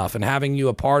cool stuff, and having you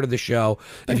a part of the show,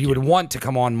 if you would want to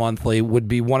come on monthly, would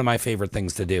be one of my favorite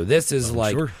things to do. This is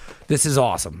this is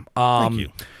awesome. Thank you.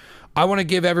 I want to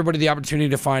give everybody the opportunity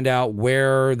to find out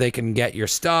where they can get your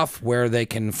stuff, where they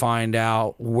can find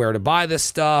out where to buy this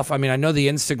stuff. I mean, I know the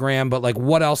Instagram, but like,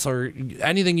 what else, or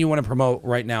anything you want to promote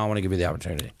right now, I want to give you the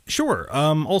opportunity. Sure.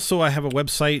 Also, I have a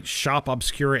website,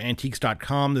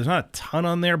 shopobscuraantiques.com. There's not a ton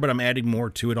on there, but I'm adding more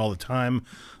to it all the time.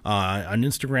 On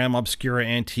Instagram, Obscura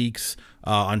Antiques.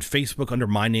 On Facebook, under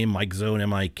my name, Mike Zohn,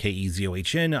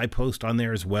 Mikezohn. I post on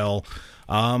there as well.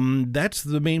 That's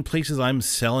the main places I'm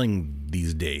selling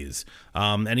these days.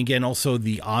 And again, also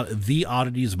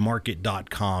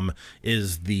theodditiesmarket.com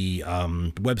is the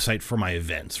website for my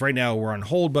events. Right now we're on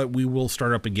hold, but we will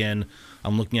start up again.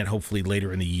 I'm looking at hopefully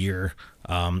later in the year.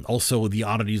 Also the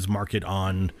Oddities Market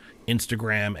on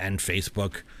Instagram and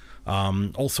Facebook.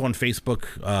 Also on Facebook,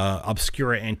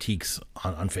 Obscura Antiques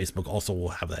on Facebook also will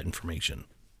have that information.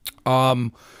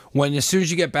 As soon as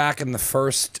you get back in the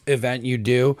first event you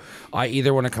do, I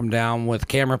either want to come down with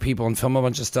camera people and film a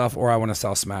bunch of stuff, or I want to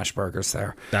sell smash burgers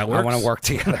there. That works. I want to work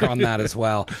together on that as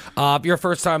well. If you're a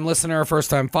first-time listener,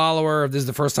 first-time follower, if this is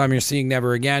the first time you're seeing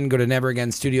Never Again, go to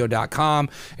neveragainstudio.com.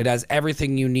 It has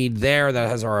everything you need there. That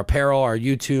has our apparel, our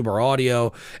YouTube, our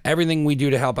audio, everything we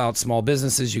do to help out small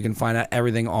businesses. You can find out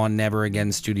everything on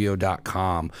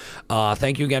neveragainstudio.com.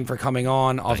 Thank you again for coming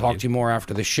on. I'll talk to you more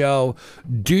after the show.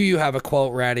 Do you have a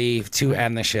quote ready to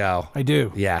end the show? I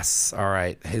do. Yes. All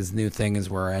right. His new thing is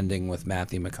we're ending with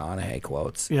Matthew McConaughey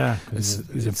quotes. Yeah,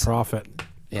 he's a prophet,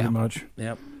 pretty much.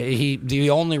 Yep. The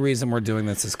only reason we're doing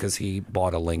this is because he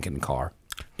bought a Lincoln car.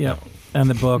 Yep. And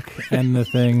the book and the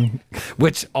thing.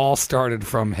 Which all started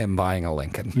from him buying a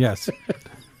Lincoln. Yes.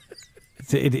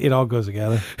 It all goes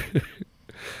together.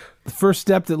 The first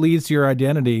step that leads to your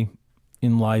identity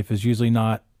in life is usually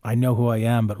not, I know who I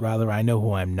am, but rather I know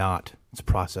who I'm not. It's a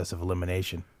process of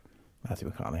elimination.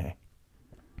 Matthew McConaughey.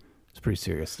 It's pretty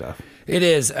serious stuff. It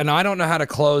is, and I don't know how to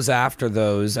close after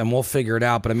those, and we'll figure it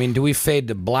out. But I mean, do we fade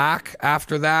to black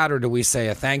after that, or do we say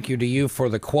a thank you to you for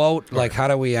the quote? Like, how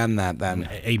do we end that then?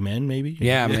 Amen, maybe?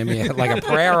 Yeah, maybe like a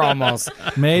prayer almost.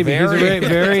 Maybe. He's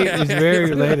very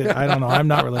related. I don't know. I'm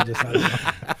not religious. I don't know.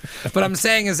 But I'm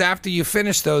saying is after you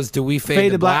finish those, do we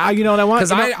fade to black? You know what I want?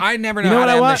 Because I never know you know how what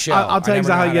to I end want? the show. I'll tell you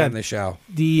exactly how you end the show.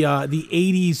 The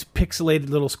 80s pixelated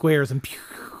little squares and pew,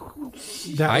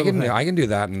 I can do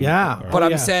that. Yeah. But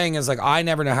I'm saying is like I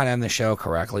never know how to end the show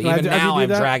correctly. Even now I'm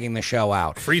dragging the show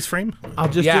out. Freeze frame? I'll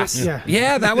just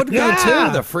yeah, that would go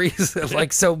too. The freeze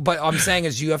like so. But I'm saying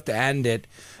is you have to end it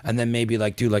and then maybe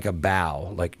like do like a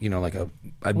bow, like you know, like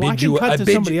I bid you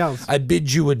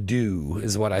adieu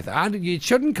is what I thought. You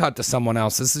shouldn't cut to someone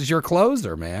else. This is your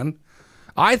closer, man.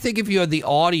 I think if you had the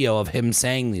audio of him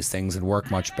saying these things, it'd work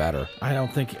much better. I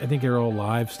think they're all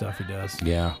live stuff he does.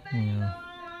 Yeah.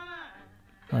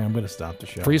 All right, I'm going to stop the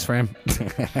show. Freeze frame.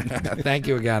 Thank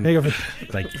you again.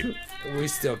 Thank you. We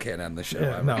still can't end the show.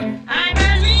 Yeah, no. I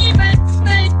believe it's